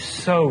because you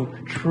so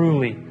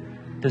truly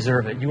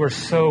deserve it. You are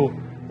so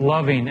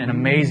loving and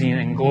amazing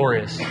and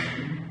glorious.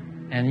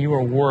 And you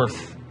are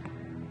worth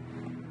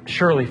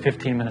surely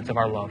 15 minutes of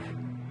our love.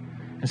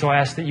 And so I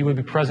ask that you would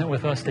be present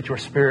with us, that your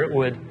Spirit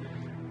would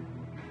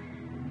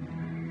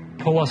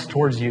pull us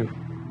towards you.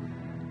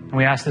 And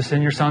we ask this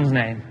in your Son's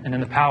name and in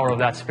the power of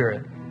that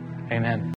Spirit. Amen.